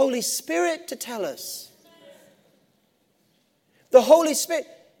is the Holy Spirit to tell us. The Holy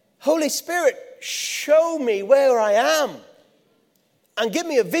Spirit, show me where I am and give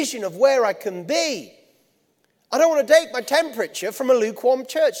me a vision of where I can be. I don't want to take my temperature from a lukewarm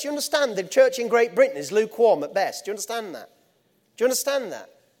church. Do you understand? The church in Great Britain is lukewarm at best. Do you understand that? Do you understand that?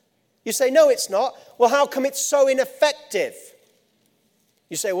 You say, no, it's not. Well, how come it's so ineffective?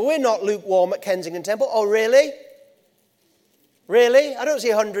 You say, well, we're not lukewarm at Kensington Temple. Oh, really? Really? I don't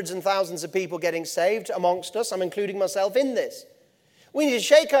see hundreds and thousands of people getting saved amongst us. I'm including myself in this. We need to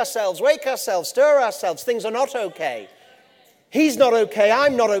shake ourselves, wake ourselves, stir ourselves. Things are not okay. He's not okay,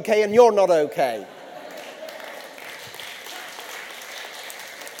 I'm not okay, and you're not okay.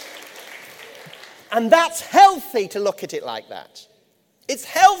 And that's healthy to look at it like that. It's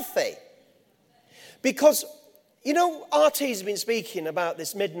healthy. Because, RT's been speaking about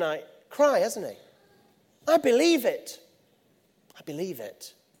this midnight cry, hasn't he? I believe it. I believe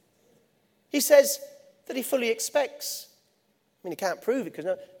it. He says that he fully expects. He can't prove it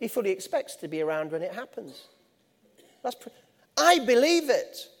because he fully expects to be around when it happens. I believe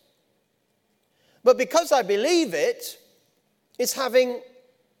it. But because I believe it, it's having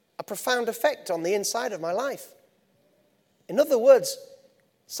a profound effect on the inside of my life. In other words,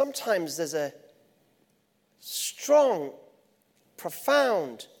 sometimes there's a strong,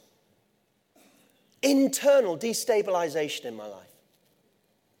 profound, internal destabilization in my life.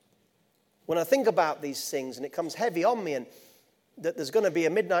 When I think about these things and it comes heavy on me and that there's going to be a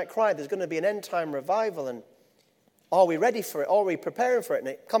midnight cry, there's going to be an end time revival, and are we ready for it? Are we preparing for it? And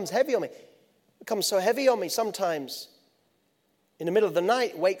it comes heavy on me. It comes so heavy on me sometimes. In the middle of the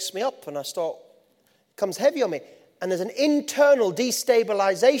night, it wakes me up and it comes heavy on me. And there's an internal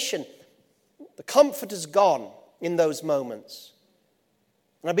destabilization. The comfort is gone in those moments.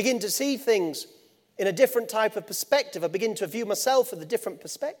 And I begin to see things in a different type of perspective. I begin to view myself with a different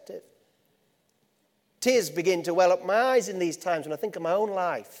perspective. Tears begin to well up my eyes in these times when I think of my own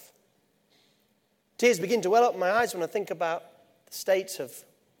life. Tears begin to well up my eyes when I think about the state of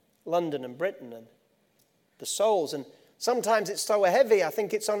London and Britain and the souls. And sometimes it's so heavy, I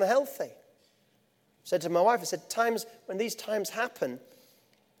think it's unhealthy. I said to my wife, when these times happen,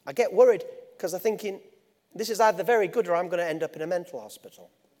 I get worried because I'm thinking, this is either very good or I'm going to end up in a mental hospital.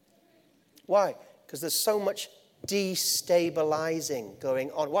 Why? Because there's so much destabilizing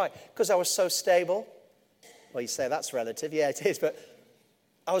going on. Why? Because I was so stable. Well, you say that's relative. Yeah, it is. But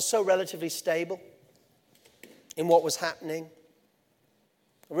I was so relatively stable in what was happening.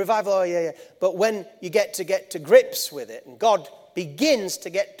 Revival, oh yeah. But when you get to grips with it, and God begins to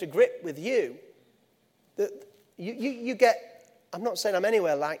get to grip with you, you get, I'm not saying I'm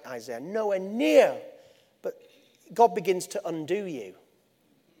anywhere like Isaiah, nowhere near, but God begins to undo you.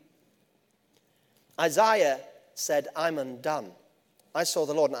 Isaiah said, I'm undone. I saw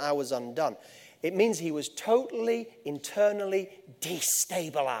the Lord and I was undone. It means he was totally, internally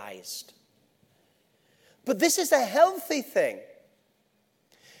destabilized. But this is a healthy thing.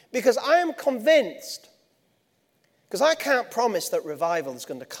 Because I am convinced, because I can't promise that revival is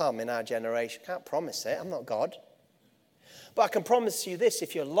going to come in our generation. I can't promise it. I'm not God. But I can promise you this,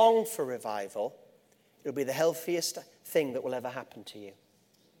 if you long for revival, it'll be the healthiest thing that will ever happen to you.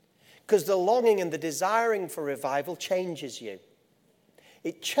 Because the longing and the desiring for revival changes you.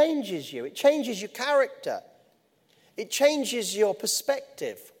 It changes you. It changes your character. It changes your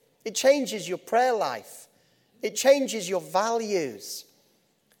perspective. It changes your prayer life. It changes your values.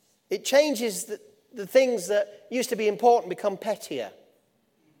 It changes the things that used to be important become pettier.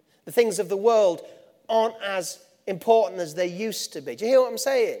 The things of the world aren't as important as they used to be. Do you hear what I'm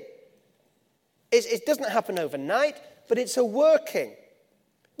saying? It doesn't happen overnight, but it's a working.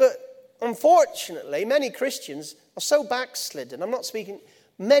 But unfortunately, many Christians are so backslidden.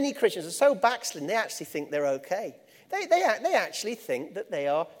 Many Christians are so backslidden, they actually think they're okay. They actually think that they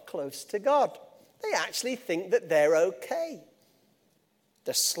are close to God. They actually think that they're okay.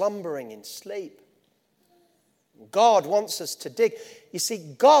 They're slumbering in sleep. God wants us to dig. You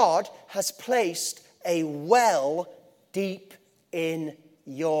see, God has placed a well deep in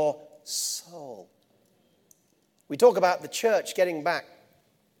your soul. We talk about the church getting back,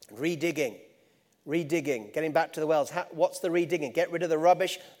 redigging, getting back to the wells. What's the redigging? Get rid of the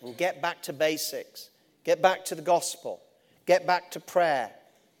rubbish and get back to basics. Get back to the gospel. Get back to prayer.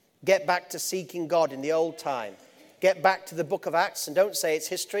 Get back to seeking God in the old time. Get back to the book of Acts, and don't say it's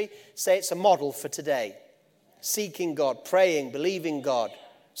history, say it's a model for today. Seeking God, praying, believing God,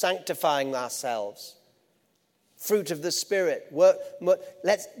 sanctifying ourselves. Fruit of the Spirit.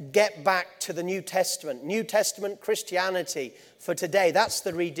 Let's get back to the New Testament. New Testament Christianity for today. That's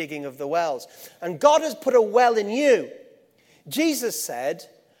the redigging of the wells. And God has put a well in you. Jesus said,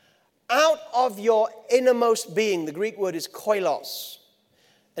 out of your innermost being, the Greek word is koilos,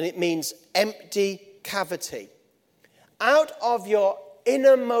 and it means empty cavity. Out of your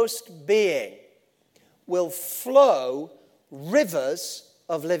innermost being will flow rivers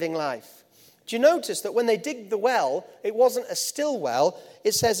of living life. Do you notice that when they dig the well, it wasn't a still well,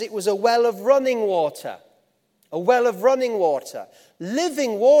 it says it was a well of running water. A well of running water.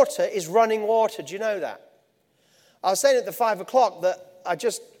 Living water is running water. Do you know that? I was saying at the 5 o'clock that I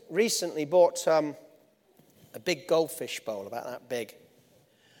just recently bought a big goldfish bowl, about that big.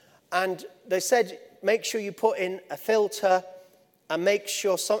 And they said, make sure you put in a filter and make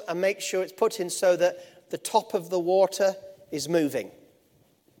sure it's put in so that the top of the water is moving.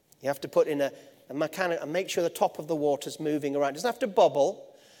 You have to put in a mechanic and make sure the top of the water's moving around. It doesn't have to bubble.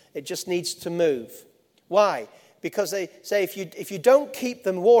 It just needs to move. Why? Because they say if you don't keep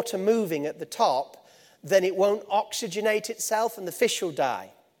the water moving at the top, then it won't oxygenate itself and the fish will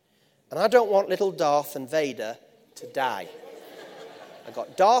die. And I don't want little Darth and Vader to die. I've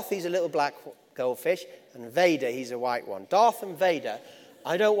got Darth, he's a little black goldfish, and Vader, he's a white one. Darth and Vader,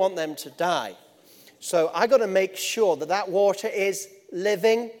 I don't want them to die. So I got to make sure that water is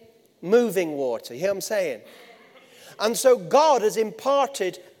living, moving water. You hear what I'm saying? And so God has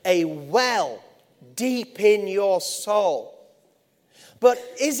imparted a well deep in your soul. But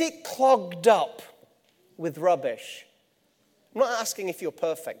is it clogged up with rubbish? I'm not asking if you're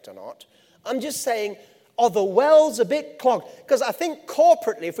perfect or not. I'm just saying, are the wells a bit clogged? Because I think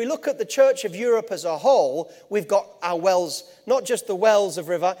corporately, if we look at the Church of Europe as a whole, we've got our wells, not just the wells of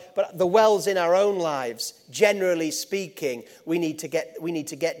river, but the wells in our own lives. Generally speaking, we need to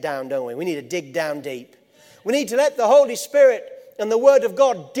get down, don't we? We need to dig down deep. We need to let the Holy Spirit and the Word of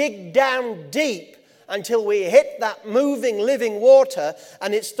God dig down deep until we hit that moving, living water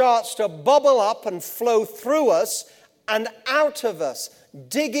and it starts to bubble up and flow through us and out of us,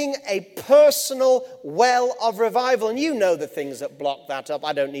 digging a personal well of revival. And you know the things that block that up.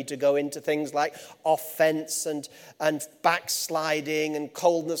 I don't need to go into things like offense and backsliding and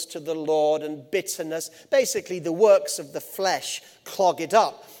coldness to the Lord and bitterness. Basically, the works of the flesh clog it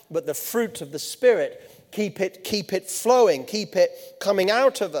up, but the fruit of the Spirit, keep it flowing, keep it coming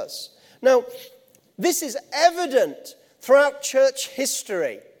out of us. Now, this is evident throughout church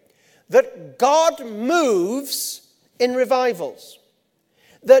history that God moves in revivals.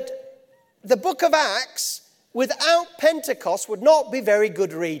 That the book of Acts, without Pentecost, would not be very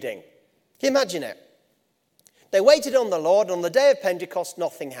good reading. Can you imagine it? They waited on the Lord. On the day of Pentecost,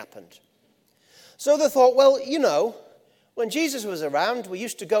 nothing happened. So they thought, well, you know, when Jesus was around, we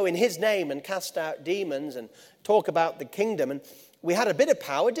used to go in his name and cast out demons and talk about the kingdom. And we had a bit of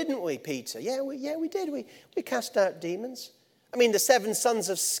power, didn't we, Peter? Yeah, we did. We cast out demons. I mean, the 7 sons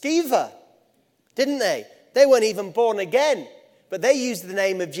of Sceva, didn't they? They weren't even born again. But they used the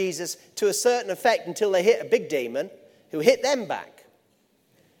name of Jesus to a certain effect until they hit a big demon who hit them back.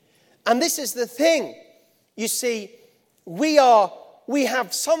 And this is the thing. You see, we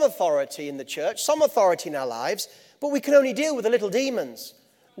have some authority in the church, some authority in our lives, but we can only deal with the little demons.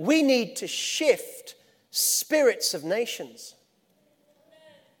 We need to shift spirits of nations.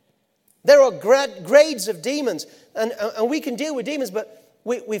 There are grades of demons, and we can deal with demons, but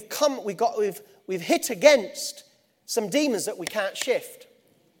we've hit against some demons that we can't shift.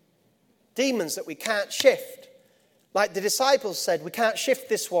 Demons that we can't shift. Like the disciples said, we can't shift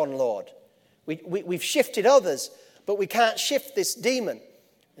this one, Lord. We've shifted others, but we can't shift this demon.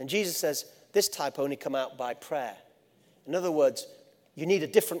 And Jesus says, this type only come out by prayer. In other words, you need a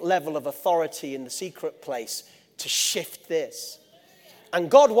different level of authority in the secret place to shift this. And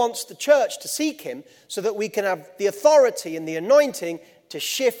God wants the church to seek him so that we can have the authority and the anointing to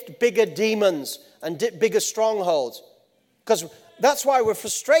shift bigger demons and bigger strongholds. Because that's why we're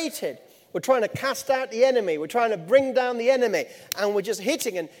frustrated. We're trying to cast out the enemy. We're trying to bring down the enemy. And we're just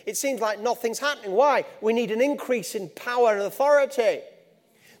hitting, and it seems like nothing's happening. Why? We need an increase in power and authority.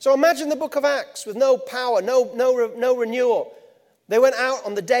 So imagine the book of Acts with no power, no renewal. They went out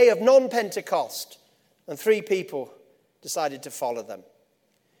on the day of non-Pentecost, and 3 people decided to follow them.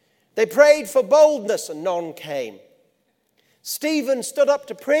 They prayed for boldness, and none came. Stephen stood up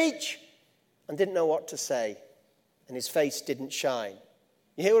to preach and didn't know what to say, and his face didn't shine.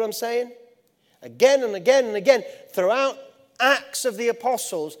 You hear what I'm saying? Again and again and again, throughout Acts of the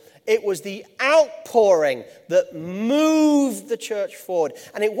Apostles, it was the outpouring that moved the church forward.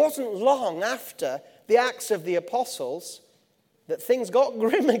 And it wasn't long after the Acts of the Apostles that things got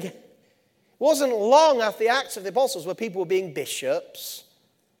grim again. It wasn't long after the Acts of the Apostles where people were being bishops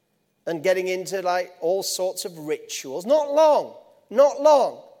and getting into like all sorts of rituals. Not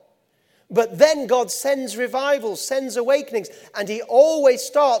long. But then God sends revivals, sends awakenings, and he always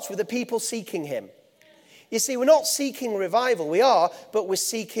starts with the people seeking him. You see, we're not seeking revival. We are, but we're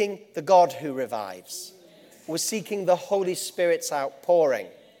seeking the God who revives. We're seeking the Holy Spirit's outpouring.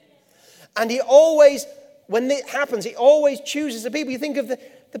 And he always, when it happens, he always chooses the people. You think of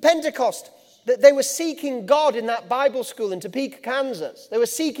the Pentecost, that they were seeking God in that Bible school in Topeka, Kansas. They were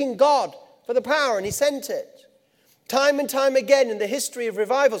seeking God for the power, and he sent it. Time and time again in the history of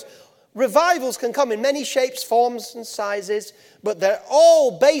revivals, revivals can come in many shapes, forms, and sizes, but they're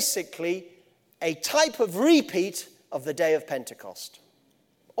all basically a type of repeat of the day of Pentecost.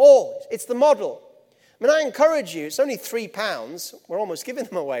 Always. It's the model. I mean, I encourage you, it's only £3, we're almost giving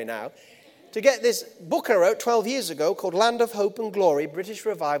them away now, to get this book I wrote 12 years ago called Land of Hope and Glory, British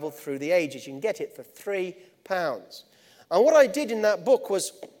Revival Through the Ages. You can get it for £3. And what I did in that book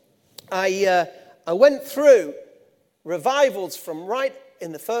was I went through revivals from right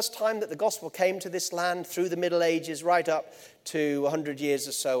in the first time that the gospel came to this land through the Middle Ages right up to 100 years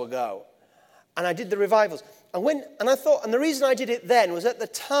or so ago. And I did the revivals. And the reason I did it then was at the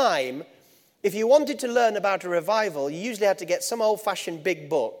time, if you wanted to learn about a revival, you usually had to get some old-fashioned big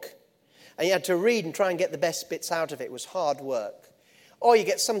book. And you had to read and try and get the best bits out of it. It was hard work. Or you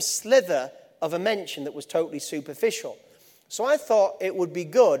get some slither of a mention that was totally superficial. So I thought it would be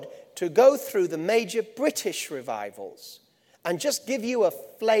good to go through the major British revivals and just give you a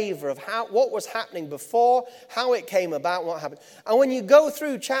flavor of what was happening before, how it came about, what happened. And when you go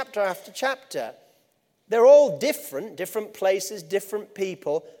through chapter after chapter, they're all different places, different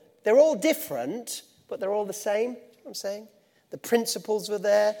people. They're all different, but they're all the same. You know what I'm saying? The principles were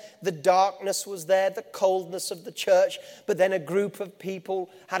there, the darkness was there, the coldness of the church, but then a group of people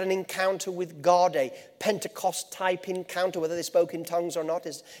had an encounter with God, a Pentecost-type encounter. Whether they spoke in tongues or not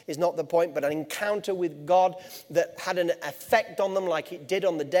is not the point, but an encounter with God that had an effect on them like it did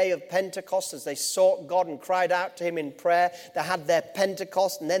on the day of Pentecost as they sought God and cried out to him in prayer. They had their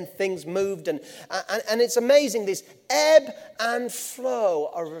Pentecost, and then things moved, and it's amazing, this ebb and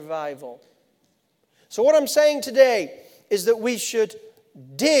flow of revival. So what I'm saying today is that we should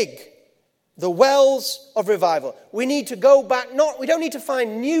dig the wells of revival. We need to go back, we don't need to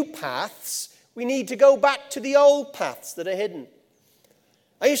find new paths, we need to go back to the old paths that are hidden.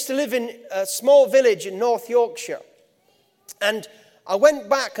 I used to live in a small village in North Yorkshire, and I went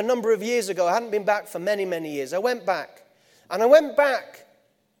back a number of years ago. I hadn't been back for many, many years. I went back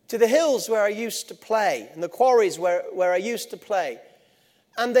to the hills where I used to play, and the quarries where I used to play.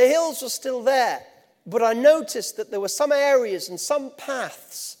 And the hills were still there. But I noticed that there were some areas and some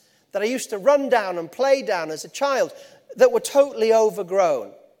paths that I used to run down and play down as a child that were totally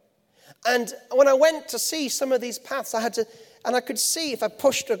overgrown. And when I went to see some of these paths, I could see, if I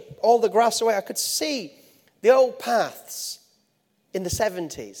pushed all the grass away, I could see the old paths in the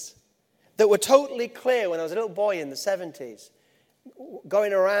 70s that were totally clear when I was a little boy in the 70s,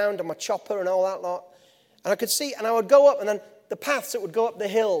 going around on my chopper and all that lot. And I could see, and I would go up, and then the paths that would go up the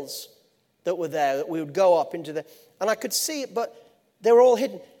hills that were there, that we would go up into and I could see it, but they were all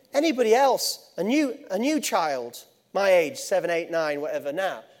hidden. Anybody else, a new child, my age, 7, 8, 9, whatever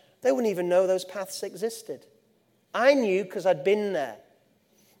now, they wouldn't even know those paths existed. I knew because I'd been there.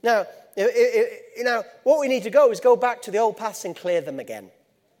 Now, what we need to go is go back to the old paths and clear them again.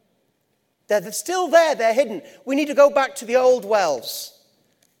 They're still there, they're hidden. We need to go back to the old wells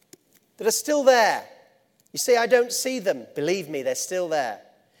that are still there. You say, I don't see them. Believe me, they're still there.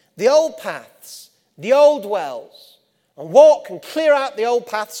 The old paths, the old wells, and walk and clear out the old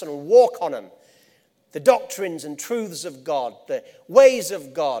paths and walk on them. The doctrines and truths of God, the ways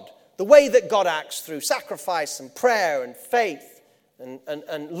of God, the way that God acts through sacrifice and prayer and faith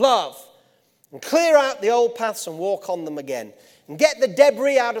and love. And clear out the old paths and walk on them again. And get the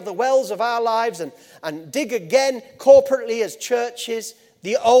debris out of the wells of our lives and dig again corporately as churches,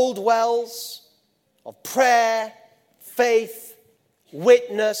 the old wells of prayer, faith,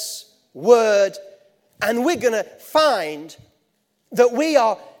 witness, word. And we're going to find that we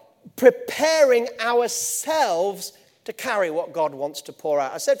are preparing ourselves to carry what God wants to pour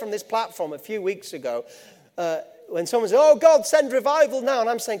out. I said from this platform a few weeks ago, when someone said, oh, God, send revival now. And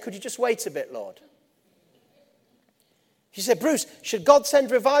I'm saying, could you just wait a bit, Lord? He said, Bruce, should God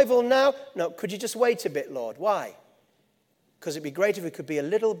send revival now? No, could you just wait a bit, Lord? Why? Because it'd be great if we could be a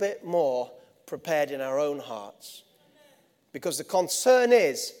little bit more prepared in our own hearts. Because the concern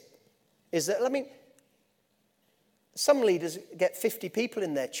is that, some leaders get 50 people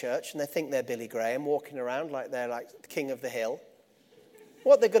in their church and they think they're Billy Graham walking around like they're like the king of the hill.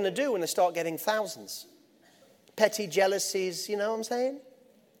 What they're going to do when they start getting thousands? Petty jealousies, you know what I'm saying?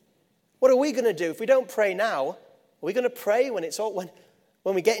 What are we going to do if we don't pray now? Are we going to pray when it's all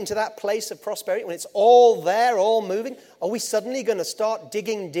when we get into that place of prosperity, when it's all there, all moving? Are we suddenly going to start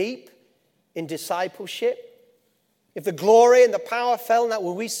digging deep in discipleship? If the glory and the power fell now,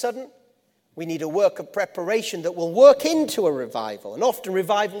 will we sudden? We need a work of preparation that will work into a revival. And often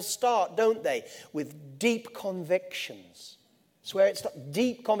revivals start, don't they, with deep convictions. That's where it starts.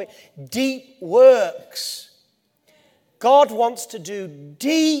 Deep works. God wants to do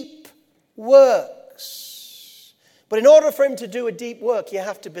deep works. But in order for him to do a deep work, you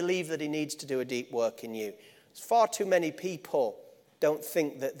have to believe that he needs to do a deep work in you. Far too many people don't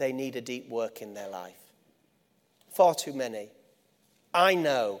think that they need a deep work in their life. Far too many. I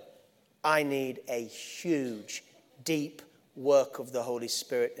know I need a huge, deep work of the Holy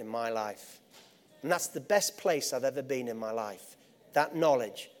Spirit in my life. And that's the best place I've ever been in my life. That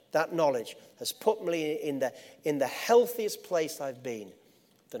knowledge has put me in the healthiest place I've been.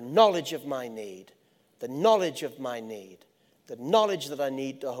 The knowledge of my need. The knowledge of my need. The knowledge that I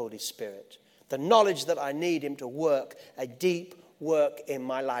need the Holy Spirit. The knowledge that I need him to work a deep work in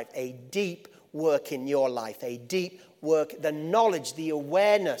my life. A deep work in your life. A deep work. The knowledge, the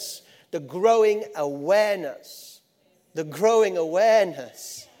awareness, the growing awareness. The growing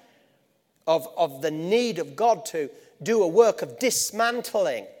awareness of the need of God to do a work of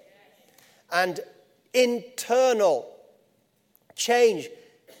dismantling and internal change.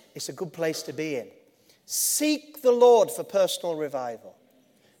 It's a good place to be in. Seek the Lord for personal revival.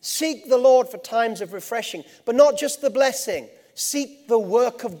 Seek the Lord for times of refreshing, but not just the blessing. Seek the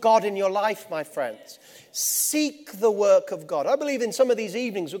work of God in your life, my friends. Seek the work of God. I believe in some of these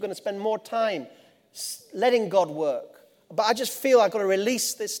evenings we're going to spend more time letting God work. But I just feel I've got to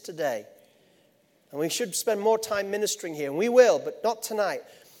release this today. And we should spend more time ministering here. And we will, but not tonight.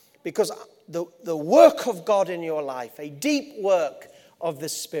 Because the work of God in your life, a deep work of the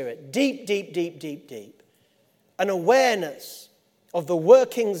Spirit, deep, deep, deep, deep, deep. An awareness of the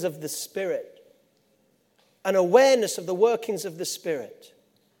workings of the Spirit. An awareness of the workings of the Spirit.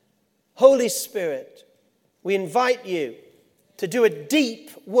 Holy Spirit, we invite you to do a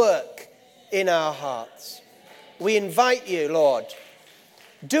deep work in our hearts. We invite you, Lord.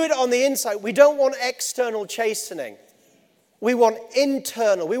 Do it on the inside. We don't want external chastening. We want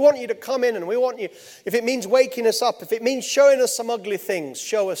internal. We want you to come in and we want you, if it means waking us up, if it means showing us some ugly things,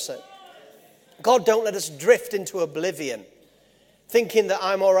 show us it. God, don't let us drift into oblivion, thinking that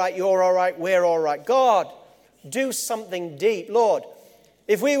I'm all right, you're all right, we're all right. God, do something deep. Lord,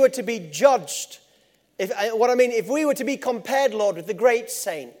 if we were to be judged, if we were to be compared, Lord, with the great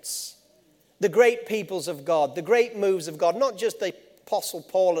saints, the great peoples of God, the great moves of God, not just the Apostle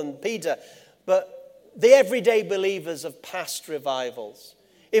Paul and Peter, but the everyday believers of past revivals.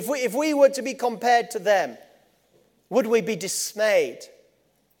 If we were to be compared to them, would we be dismayed?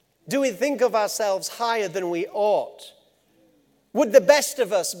 Do we think of ourselves higher than we ought? Would the best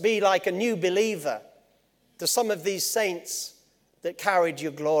of us be like a new believer to some of these saints that carried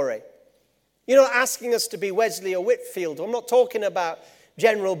your glory? You're not asking us to be Wesley or Whitfield. I'm not talking about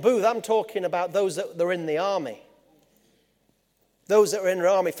General Booth. I'm talking about those that are in the army. Those that are in the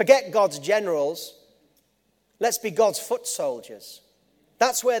army. Forget God's generals. Let's be God's foot soldiers.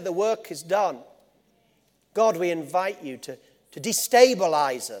 That's where the work is done. God, we invite you to to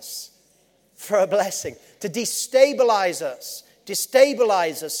destabilize us for a blessing, to destabilize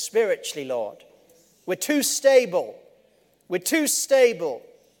us spiritually, Lord. We're too stable. We're too stable.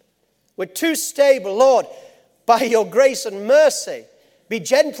 We're too stable. Lord, by your grace and mercy, be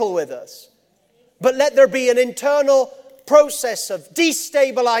gentle with us. But let there be an internal process of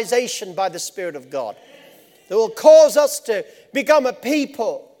destabilization by the Spirit of God that will cause us to become a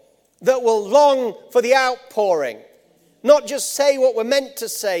people that will long for the outpouring. Not just say what we're meant to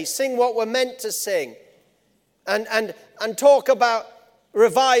say, sing what we're meant to sing, and talk about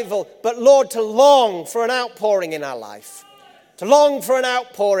revival, but Lord, to long for an outpouring in our life, to long for an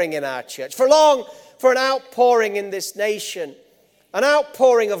outpouring in our church, for an outpouring in this nation, an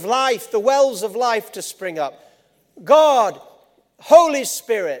outpouring of life, the wells of life to spring up. God, Holy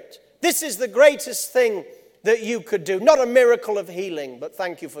Spirit, this is the greatest thing that you could do. Not a miracle of healing, but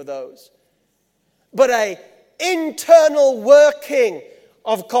thank you for those. But an internal working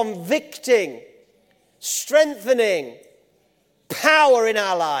of convicting, strengthening power in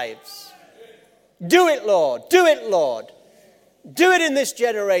our lives. Do it, Lord. Do it, Lord. Do it in this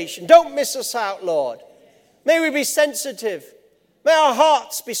generation. Don't miss us out, Lord. May we be sensitive. May our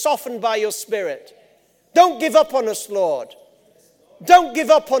hearts be softened by your Spirit. Don't give up on us, Lord. Don't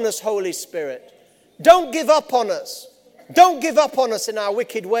give up on us, Holy Spirit. Don't give up on us. Don't give up on us in our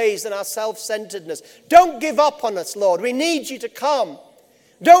wicked ways and our self-centeredness. Don't give up on us, Lord. We need you to come.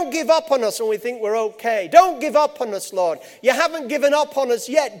 Don't give up on us when we think we're okay. Don't give up on us, Lord. You haven't given up on us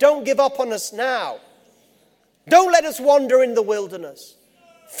yet. Don't give up on us now. Don't let us wander in the wilderness.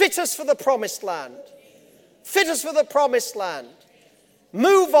 Fit us for the promised land. Fit us for the promised land.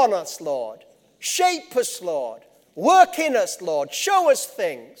 Move on us, Lord. Shape us, Lord. Work in us, Lord. Show us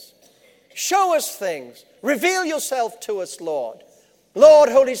things. Show us things. Reveal yourself to us, Lord. Lord,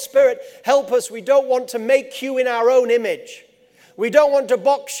 Holy Spirit, help us. We don't want to make you in our own image. We don't want to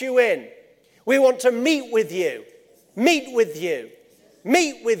box you in. We want to meet with you. Meet with you.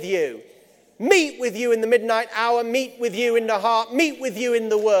 Meet with you. Meet with you in the midnight hour. Meet with you in the heart. Meet with you in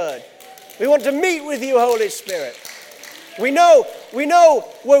the word. We want to meet with you, Holy Spirit. We know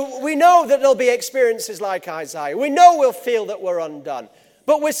that there'll be experiences like Isaiah. We know we'll feel that we're undone.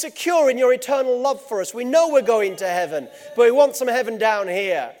 But we're secure in your eternal love for us. We know we're going to heaven, but we want some heaven down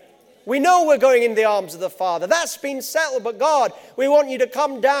here. We know we're going in the arms of the Father. That's been settled, but God, we want you to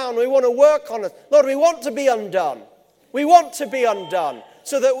come down. We want to work on us. Lord, we want to be undone. We want to be undone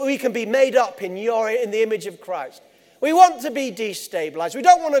so that we can be made up in the image of Christ. We want to be destabilized. We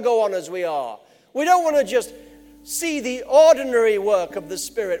don't want to go on as we are. We don't want to just see the ordinary work of the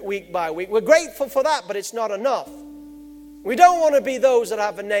Spirit week by week. We're grateful for that, but it's not enough. We don't want to be those that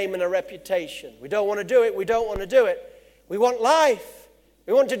have a name and a reputation. We don't want to do it. We don't want to do it. We want life.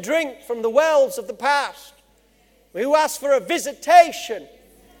 We want to drink from the wells of the past. We ask for a visitation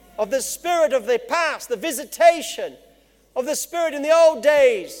of the Spirit of the past, the visitation of the Spirit in the old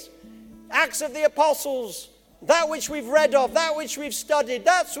days, Acts of the Apostles, that which we've read of, that which we've studied,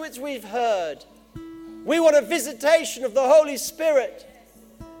 that which we've heard. We want a visitation of the Holy Spirit.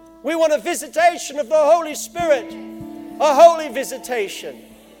 We want a visitation of the Holy Spirit. A holy visitation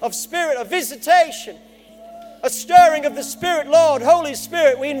of Spirit, a visitation, a stirring of the Spirit. Lord, Holy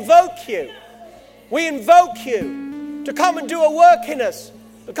Spirit, we invoke you. We invoke you to come and do a work in us,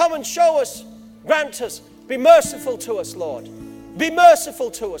 to come and show us, grant us. Be merciful to us, Lord. Be merciful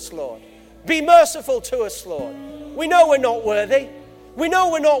to us, Lord. Be merciful to us, Lord. We know we're not worthy. We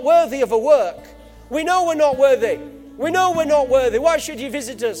know we're not worthy of a work. We know we're not worthy. We know we're not worthy. Why should you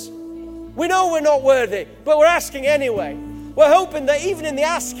visit us? We know we're not worthy, but we're asking anyway. We're hoping that even in the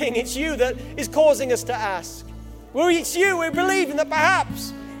asking, it's you that is causing us to ask. It's you. We're believing that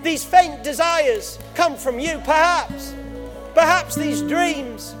perhaps these faint desires come from you. Perhaps these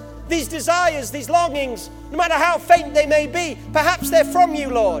dreams, these desires, these longings, no matter how faint they may be, perhaps they're from you,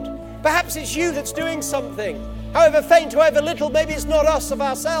 Lord. Perhaps it's you that's doing something. However faint, however little, maybe it's not us of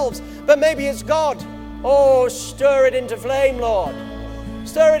ourselves, but maybe it's God. Oh, stir it into flame, Lord.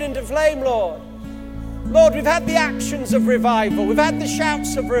 Stir it into flame, Lord. Lord, we've had the actions of revival. We've had the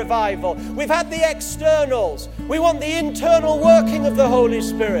shouts of revival. We've had the externals. We want the internal working of the Holy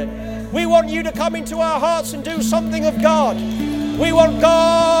Spirit. We want you to come into our hearts and do something of God. We want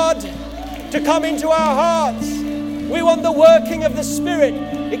God to come into our hearts. We want the working of the Spirit.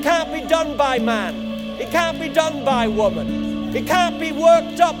 It can't be done by man. It can't be done by woman. It can't be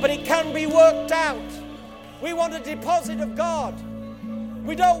worked up, but it can be worked out. We want a deposit of God.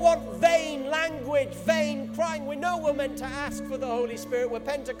 We don't want vain language, vain crying. We know we're meant to ask for the Holy Spirit. We're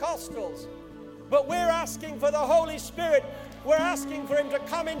Pentecostals. But we're asking for the Holy Spirit We're asking for him to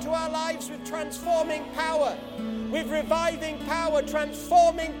come into our lives with transforming power, with reviving power,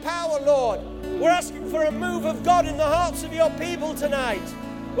 transforming power, Lord. We're asking for a move of God in the hearts of your people tonight.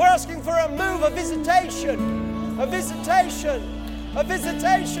 We're asking for a move, a visitation of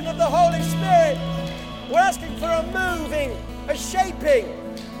the Holy Spirit. We're asking for a moving, a shaping.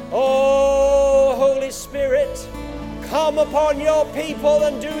 Oh, Holy Spirit, come upon your people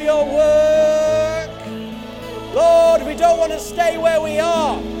and do your work. Lord, we don't want to stay where we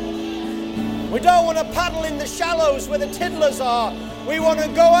are. We don't want to paddle in the shallows where the tiddlers are. We want to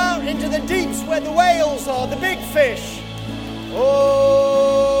go out into the deeps where the whales are, the big fish. Oh,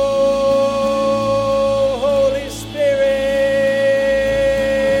 Holy Spirit.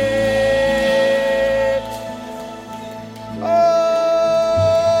 Oh,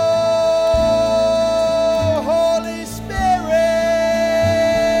 Holy Spirit.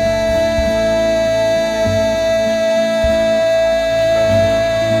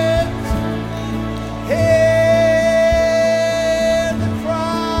 Hear the cry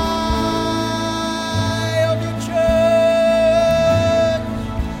of your church.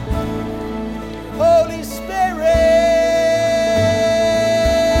 Holy Spirit,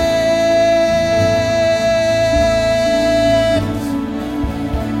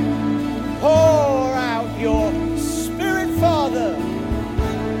 pour out your Spirit, Father.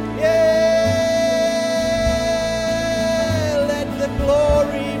 Yeah, let the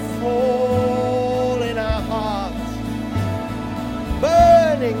glory fall in our hearts.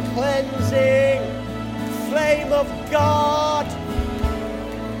 Burning, cleansing flame of God.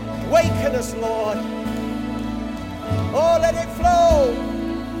 Waken us, Lord. Oh, let it flow.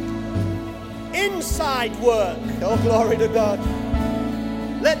 Inside work. Oh, glory to God.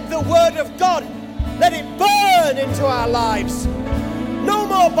 Let the Word of God, let it burn into our lives. No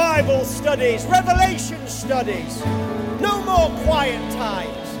more Bible studies, revelation studies. No more quiet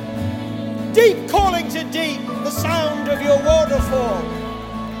times. Deep calling to deep, the sound of your waterfall.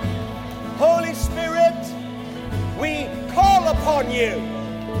 Holy Spirit, we call upon you.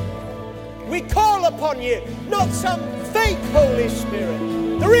 We call upon you, not some fake Holy Spirit,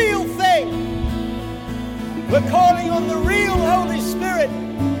 the real thing. We're calling on the real Holy Spirit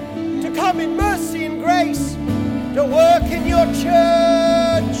to come in mercy and grace, to work in your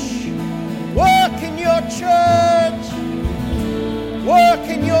church, work in your church, work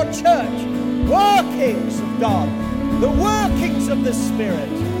in your church, workings of God, the workings of the Spirit,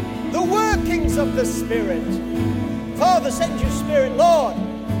 the workings of the Spirit. Father, send your Spirit, Lord.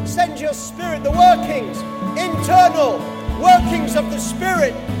 Send your Spirit, the workings, internal workings of the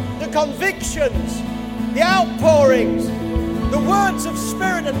Spirit, the convictions, the outpourings, the words of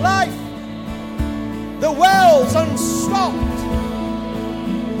spirit and life, the wells unstopped.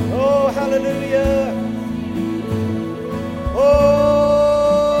 Oh, hallelujah.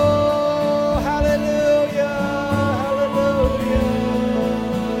 Oh, hallelujah, hallelujah.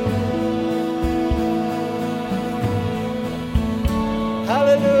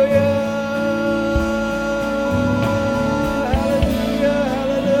 Hallelujah.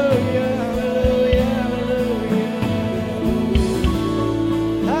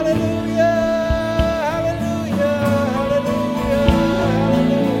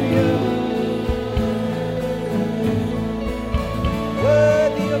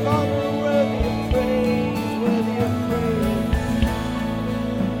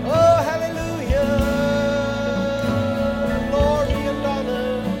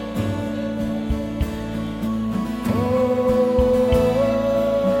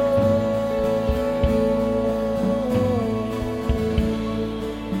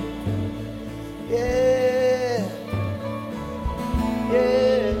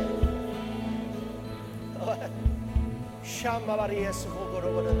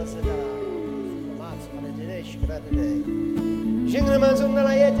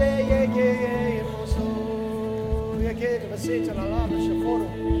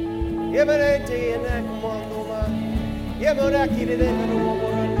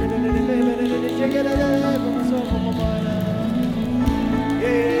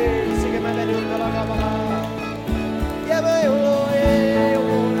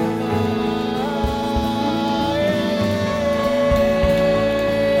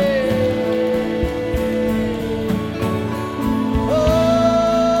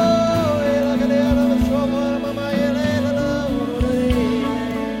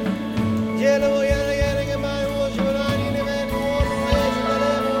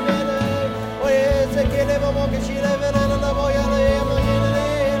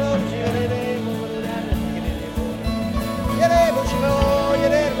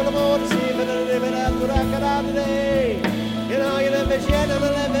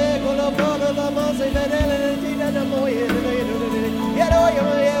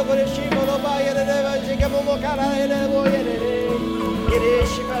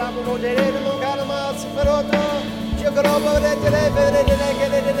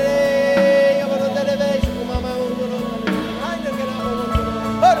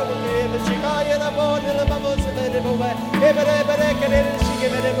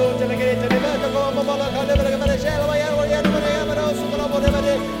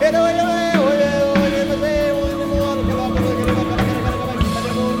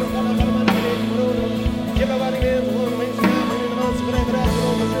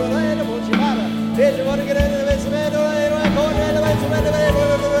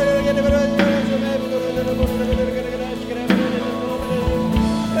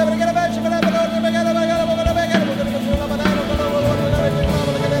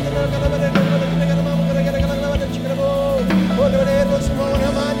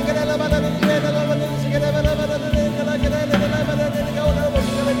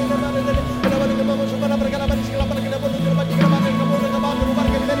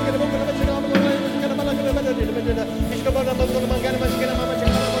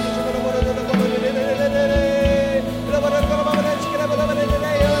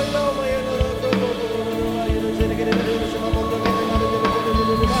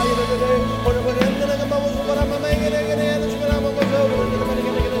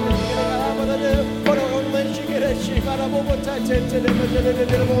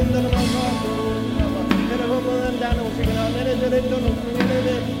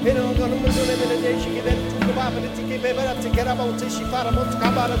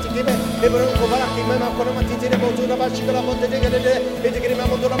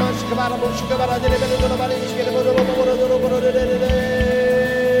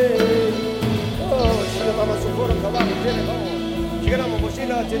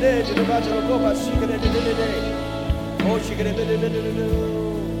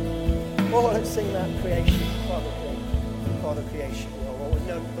 Oh, let's sing that creation, Father creation. Oh,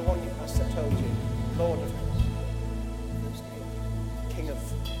 no, the one I told you, Lord of King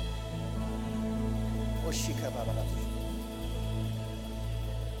of Oshika Baba.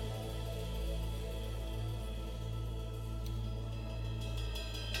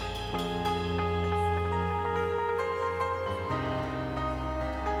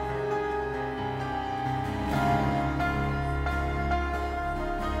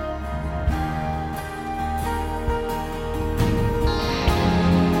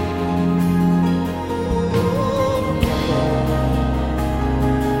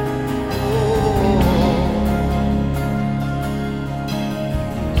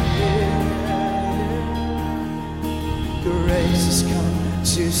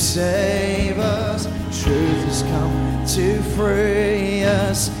 Save us, truth has come to free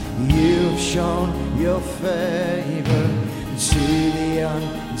us. You've shown your favor to the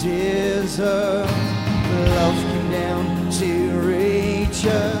undeserved. Love came down to reach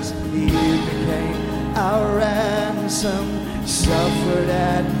us. You became our ransom, suffered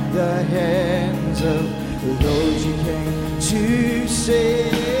at the hands of those you came to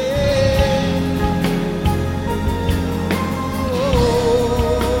save.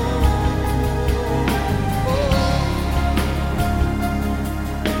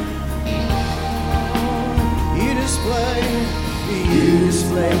 You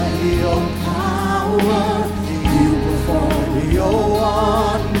display your power, you perform your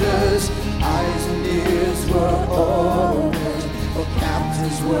wonders. Eyes and ears were opened, for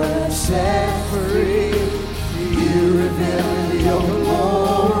captives were set free. You revealed your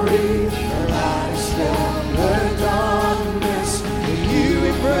glory, light dispelled the darkness. You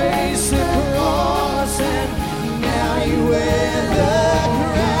embraced the cross, and now you wear the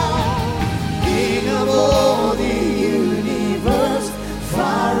crown, King of all the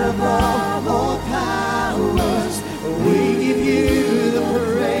far above all powers. We give you the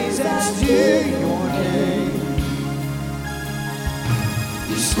praise that's due your name.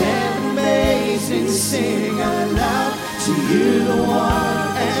 You stand amazing, sing aloud to you, the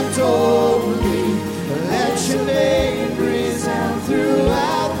one and only. Let your name resound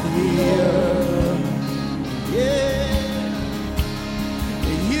throughout the earth. Yeah,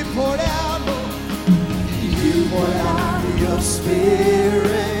 you poured out, your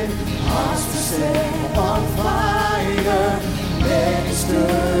spirit, hearts to set on fire. Many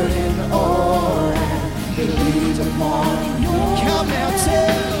stood in awe and believed upon your come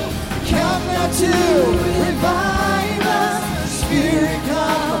now to revive us. Spirit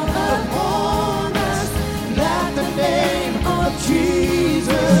come upon us, that the name of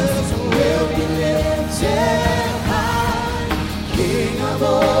Jesus will be lifted high. above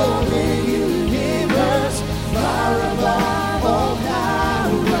all the universe, far above all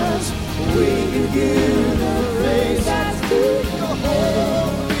powers, we give you the praise that's due your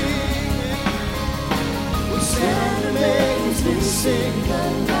holy. We stand amazed and sing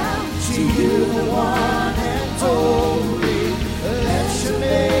aloud to you, the one and only. Let your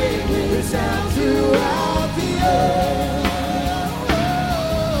name resound throughout the earth.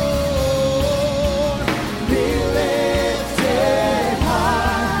 Be lifted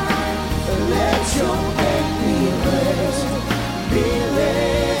high. Let your name be praised. Be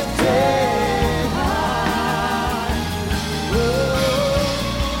lifted high.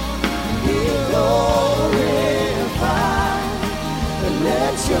 Be glorified.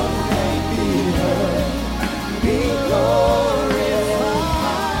 Let your name be heard. Be glorified.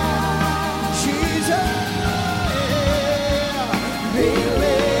 Jesus, be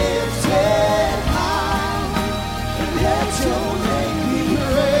lifted high. Let your name be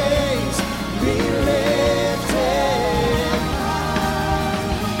praised. Be lifted high.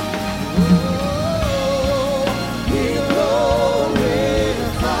 Oh, be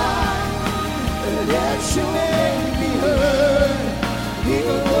glorified. Let your name be heard. Be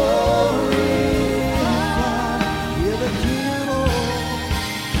glorified. You're the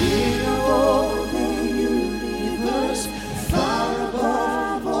King of all the universe, far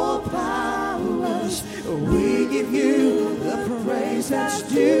above all powers. We give you the praise that's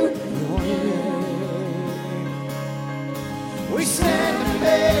due your name. We stand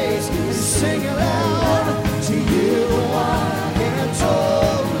amazed and sing aloud to you, one and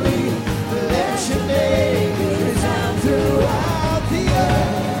only. Let your name resound throughout the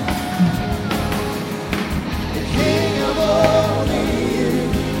earth. The King of all the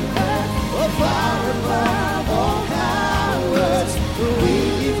universe, far above all powers, we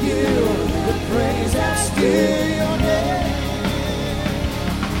give you the praise that's due your name.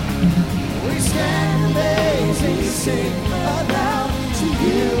 We stand amazed and sing aloud to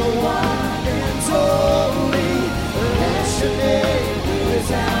you, one and only. Let your name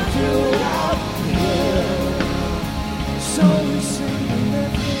resound throughout the earth. So we sing,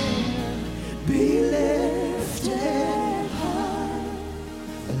 be lifted high.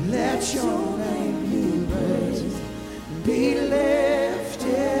 Let your name be praised. Be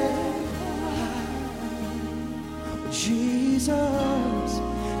lifted high. Jesus,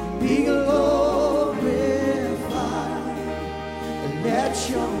 be glorified. Let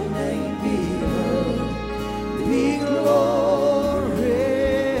your name be heard. Be glorified.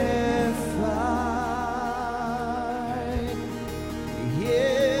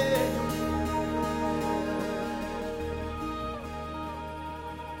 Yeah.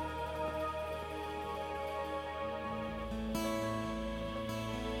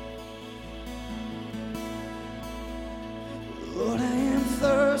 Lord, I am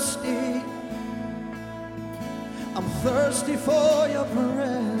thirsty. I'm thirsty for your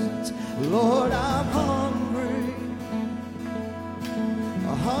presence. Lord, I'm hungry.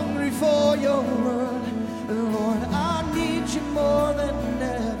 I'm hungry for your word. Lord, I need you more than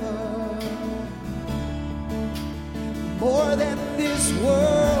ever. More than this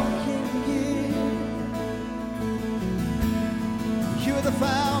world can give. You are the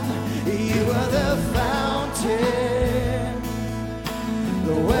fountain. You are the fountain.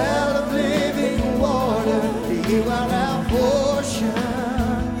 The well of living water, you are our portion,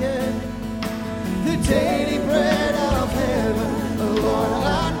 yeah. The daily bread of heaven, Lord, I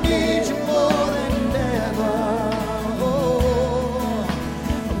need you more than ever. Oh,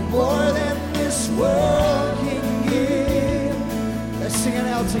 more than this world can give. Let's sing it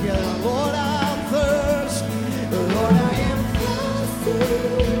out together. Lord, I'm thirsty. Lord, I am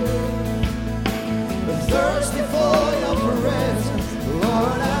thirsty for your presence.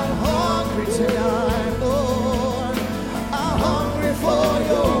 Lord, I'm hungry tonight, Lord. I'm hungry for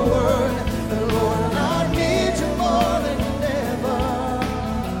your word. Lord, I need you more than ever.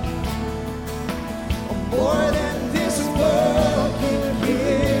 More than this world can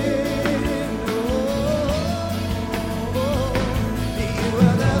give. Oh, you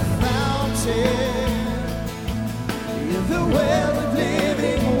are the fountain. You're the well of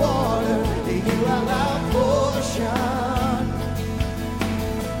living water. You are our portion.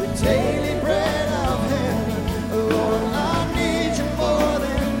 Daily bread of heaven, Lord, I need you more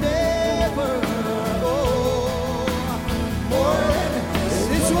than ever. Oh, more than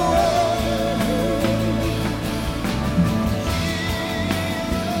this world.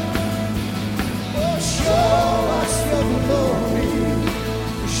 Oh, show us your glory.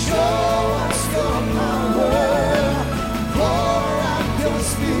 Show us your power. Pour out your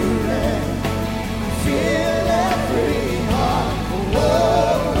spirit. Fill every heart. Oh,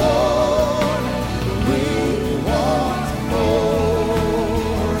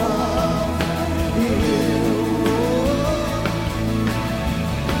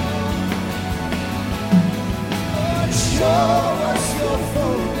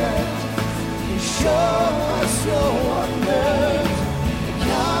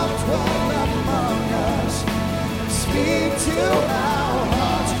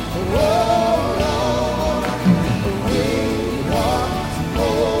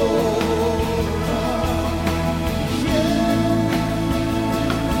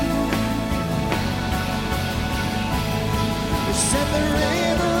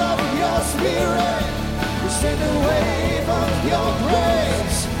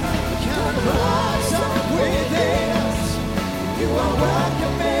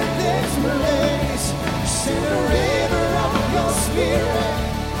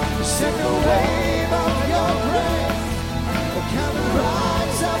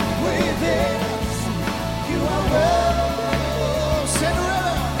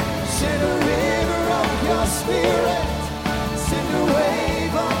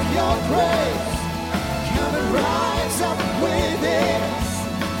 praise. Come and rise up within us.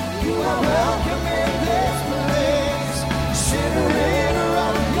 You are welcome in this place. Send a river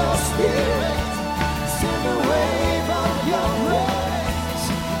of your spirit. Send a wave of your praise.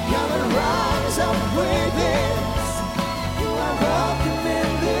 Come and rise up within us. You are welcome in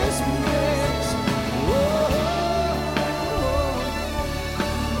this place.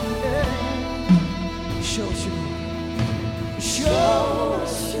 Yeah. Show us your glory. Show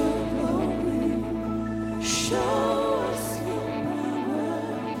us your glory. Show us your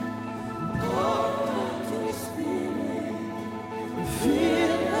power. Pour out your spirit.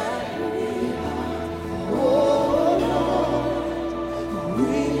 Feel like we are. Oh Lord,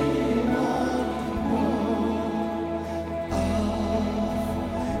 we want more of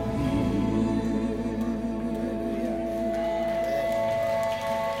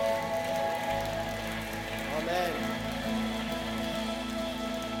Amen.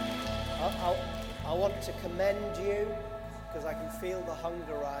 I want to commend you because I can feel the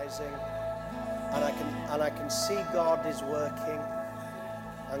hunger rising, and I can see God is working,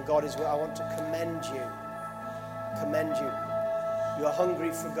 and God is. I want to commend you. You are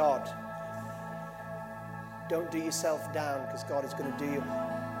hungry for God. Don't do yourself down because God is going to do you.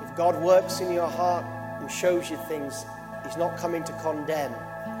 If God works in your heart and shows you things, He's not coming to condemn.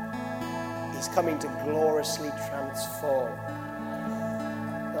 He's coming to gloriously transform.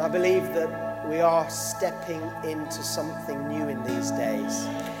 And I believe that we are stepping into something new in these days.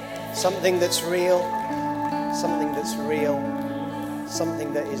 Something that's real,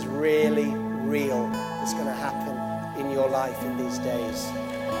 something that is really real that's going to happen in your life in these days.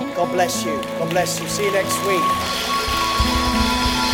 God bless you. God bless you. See you next week.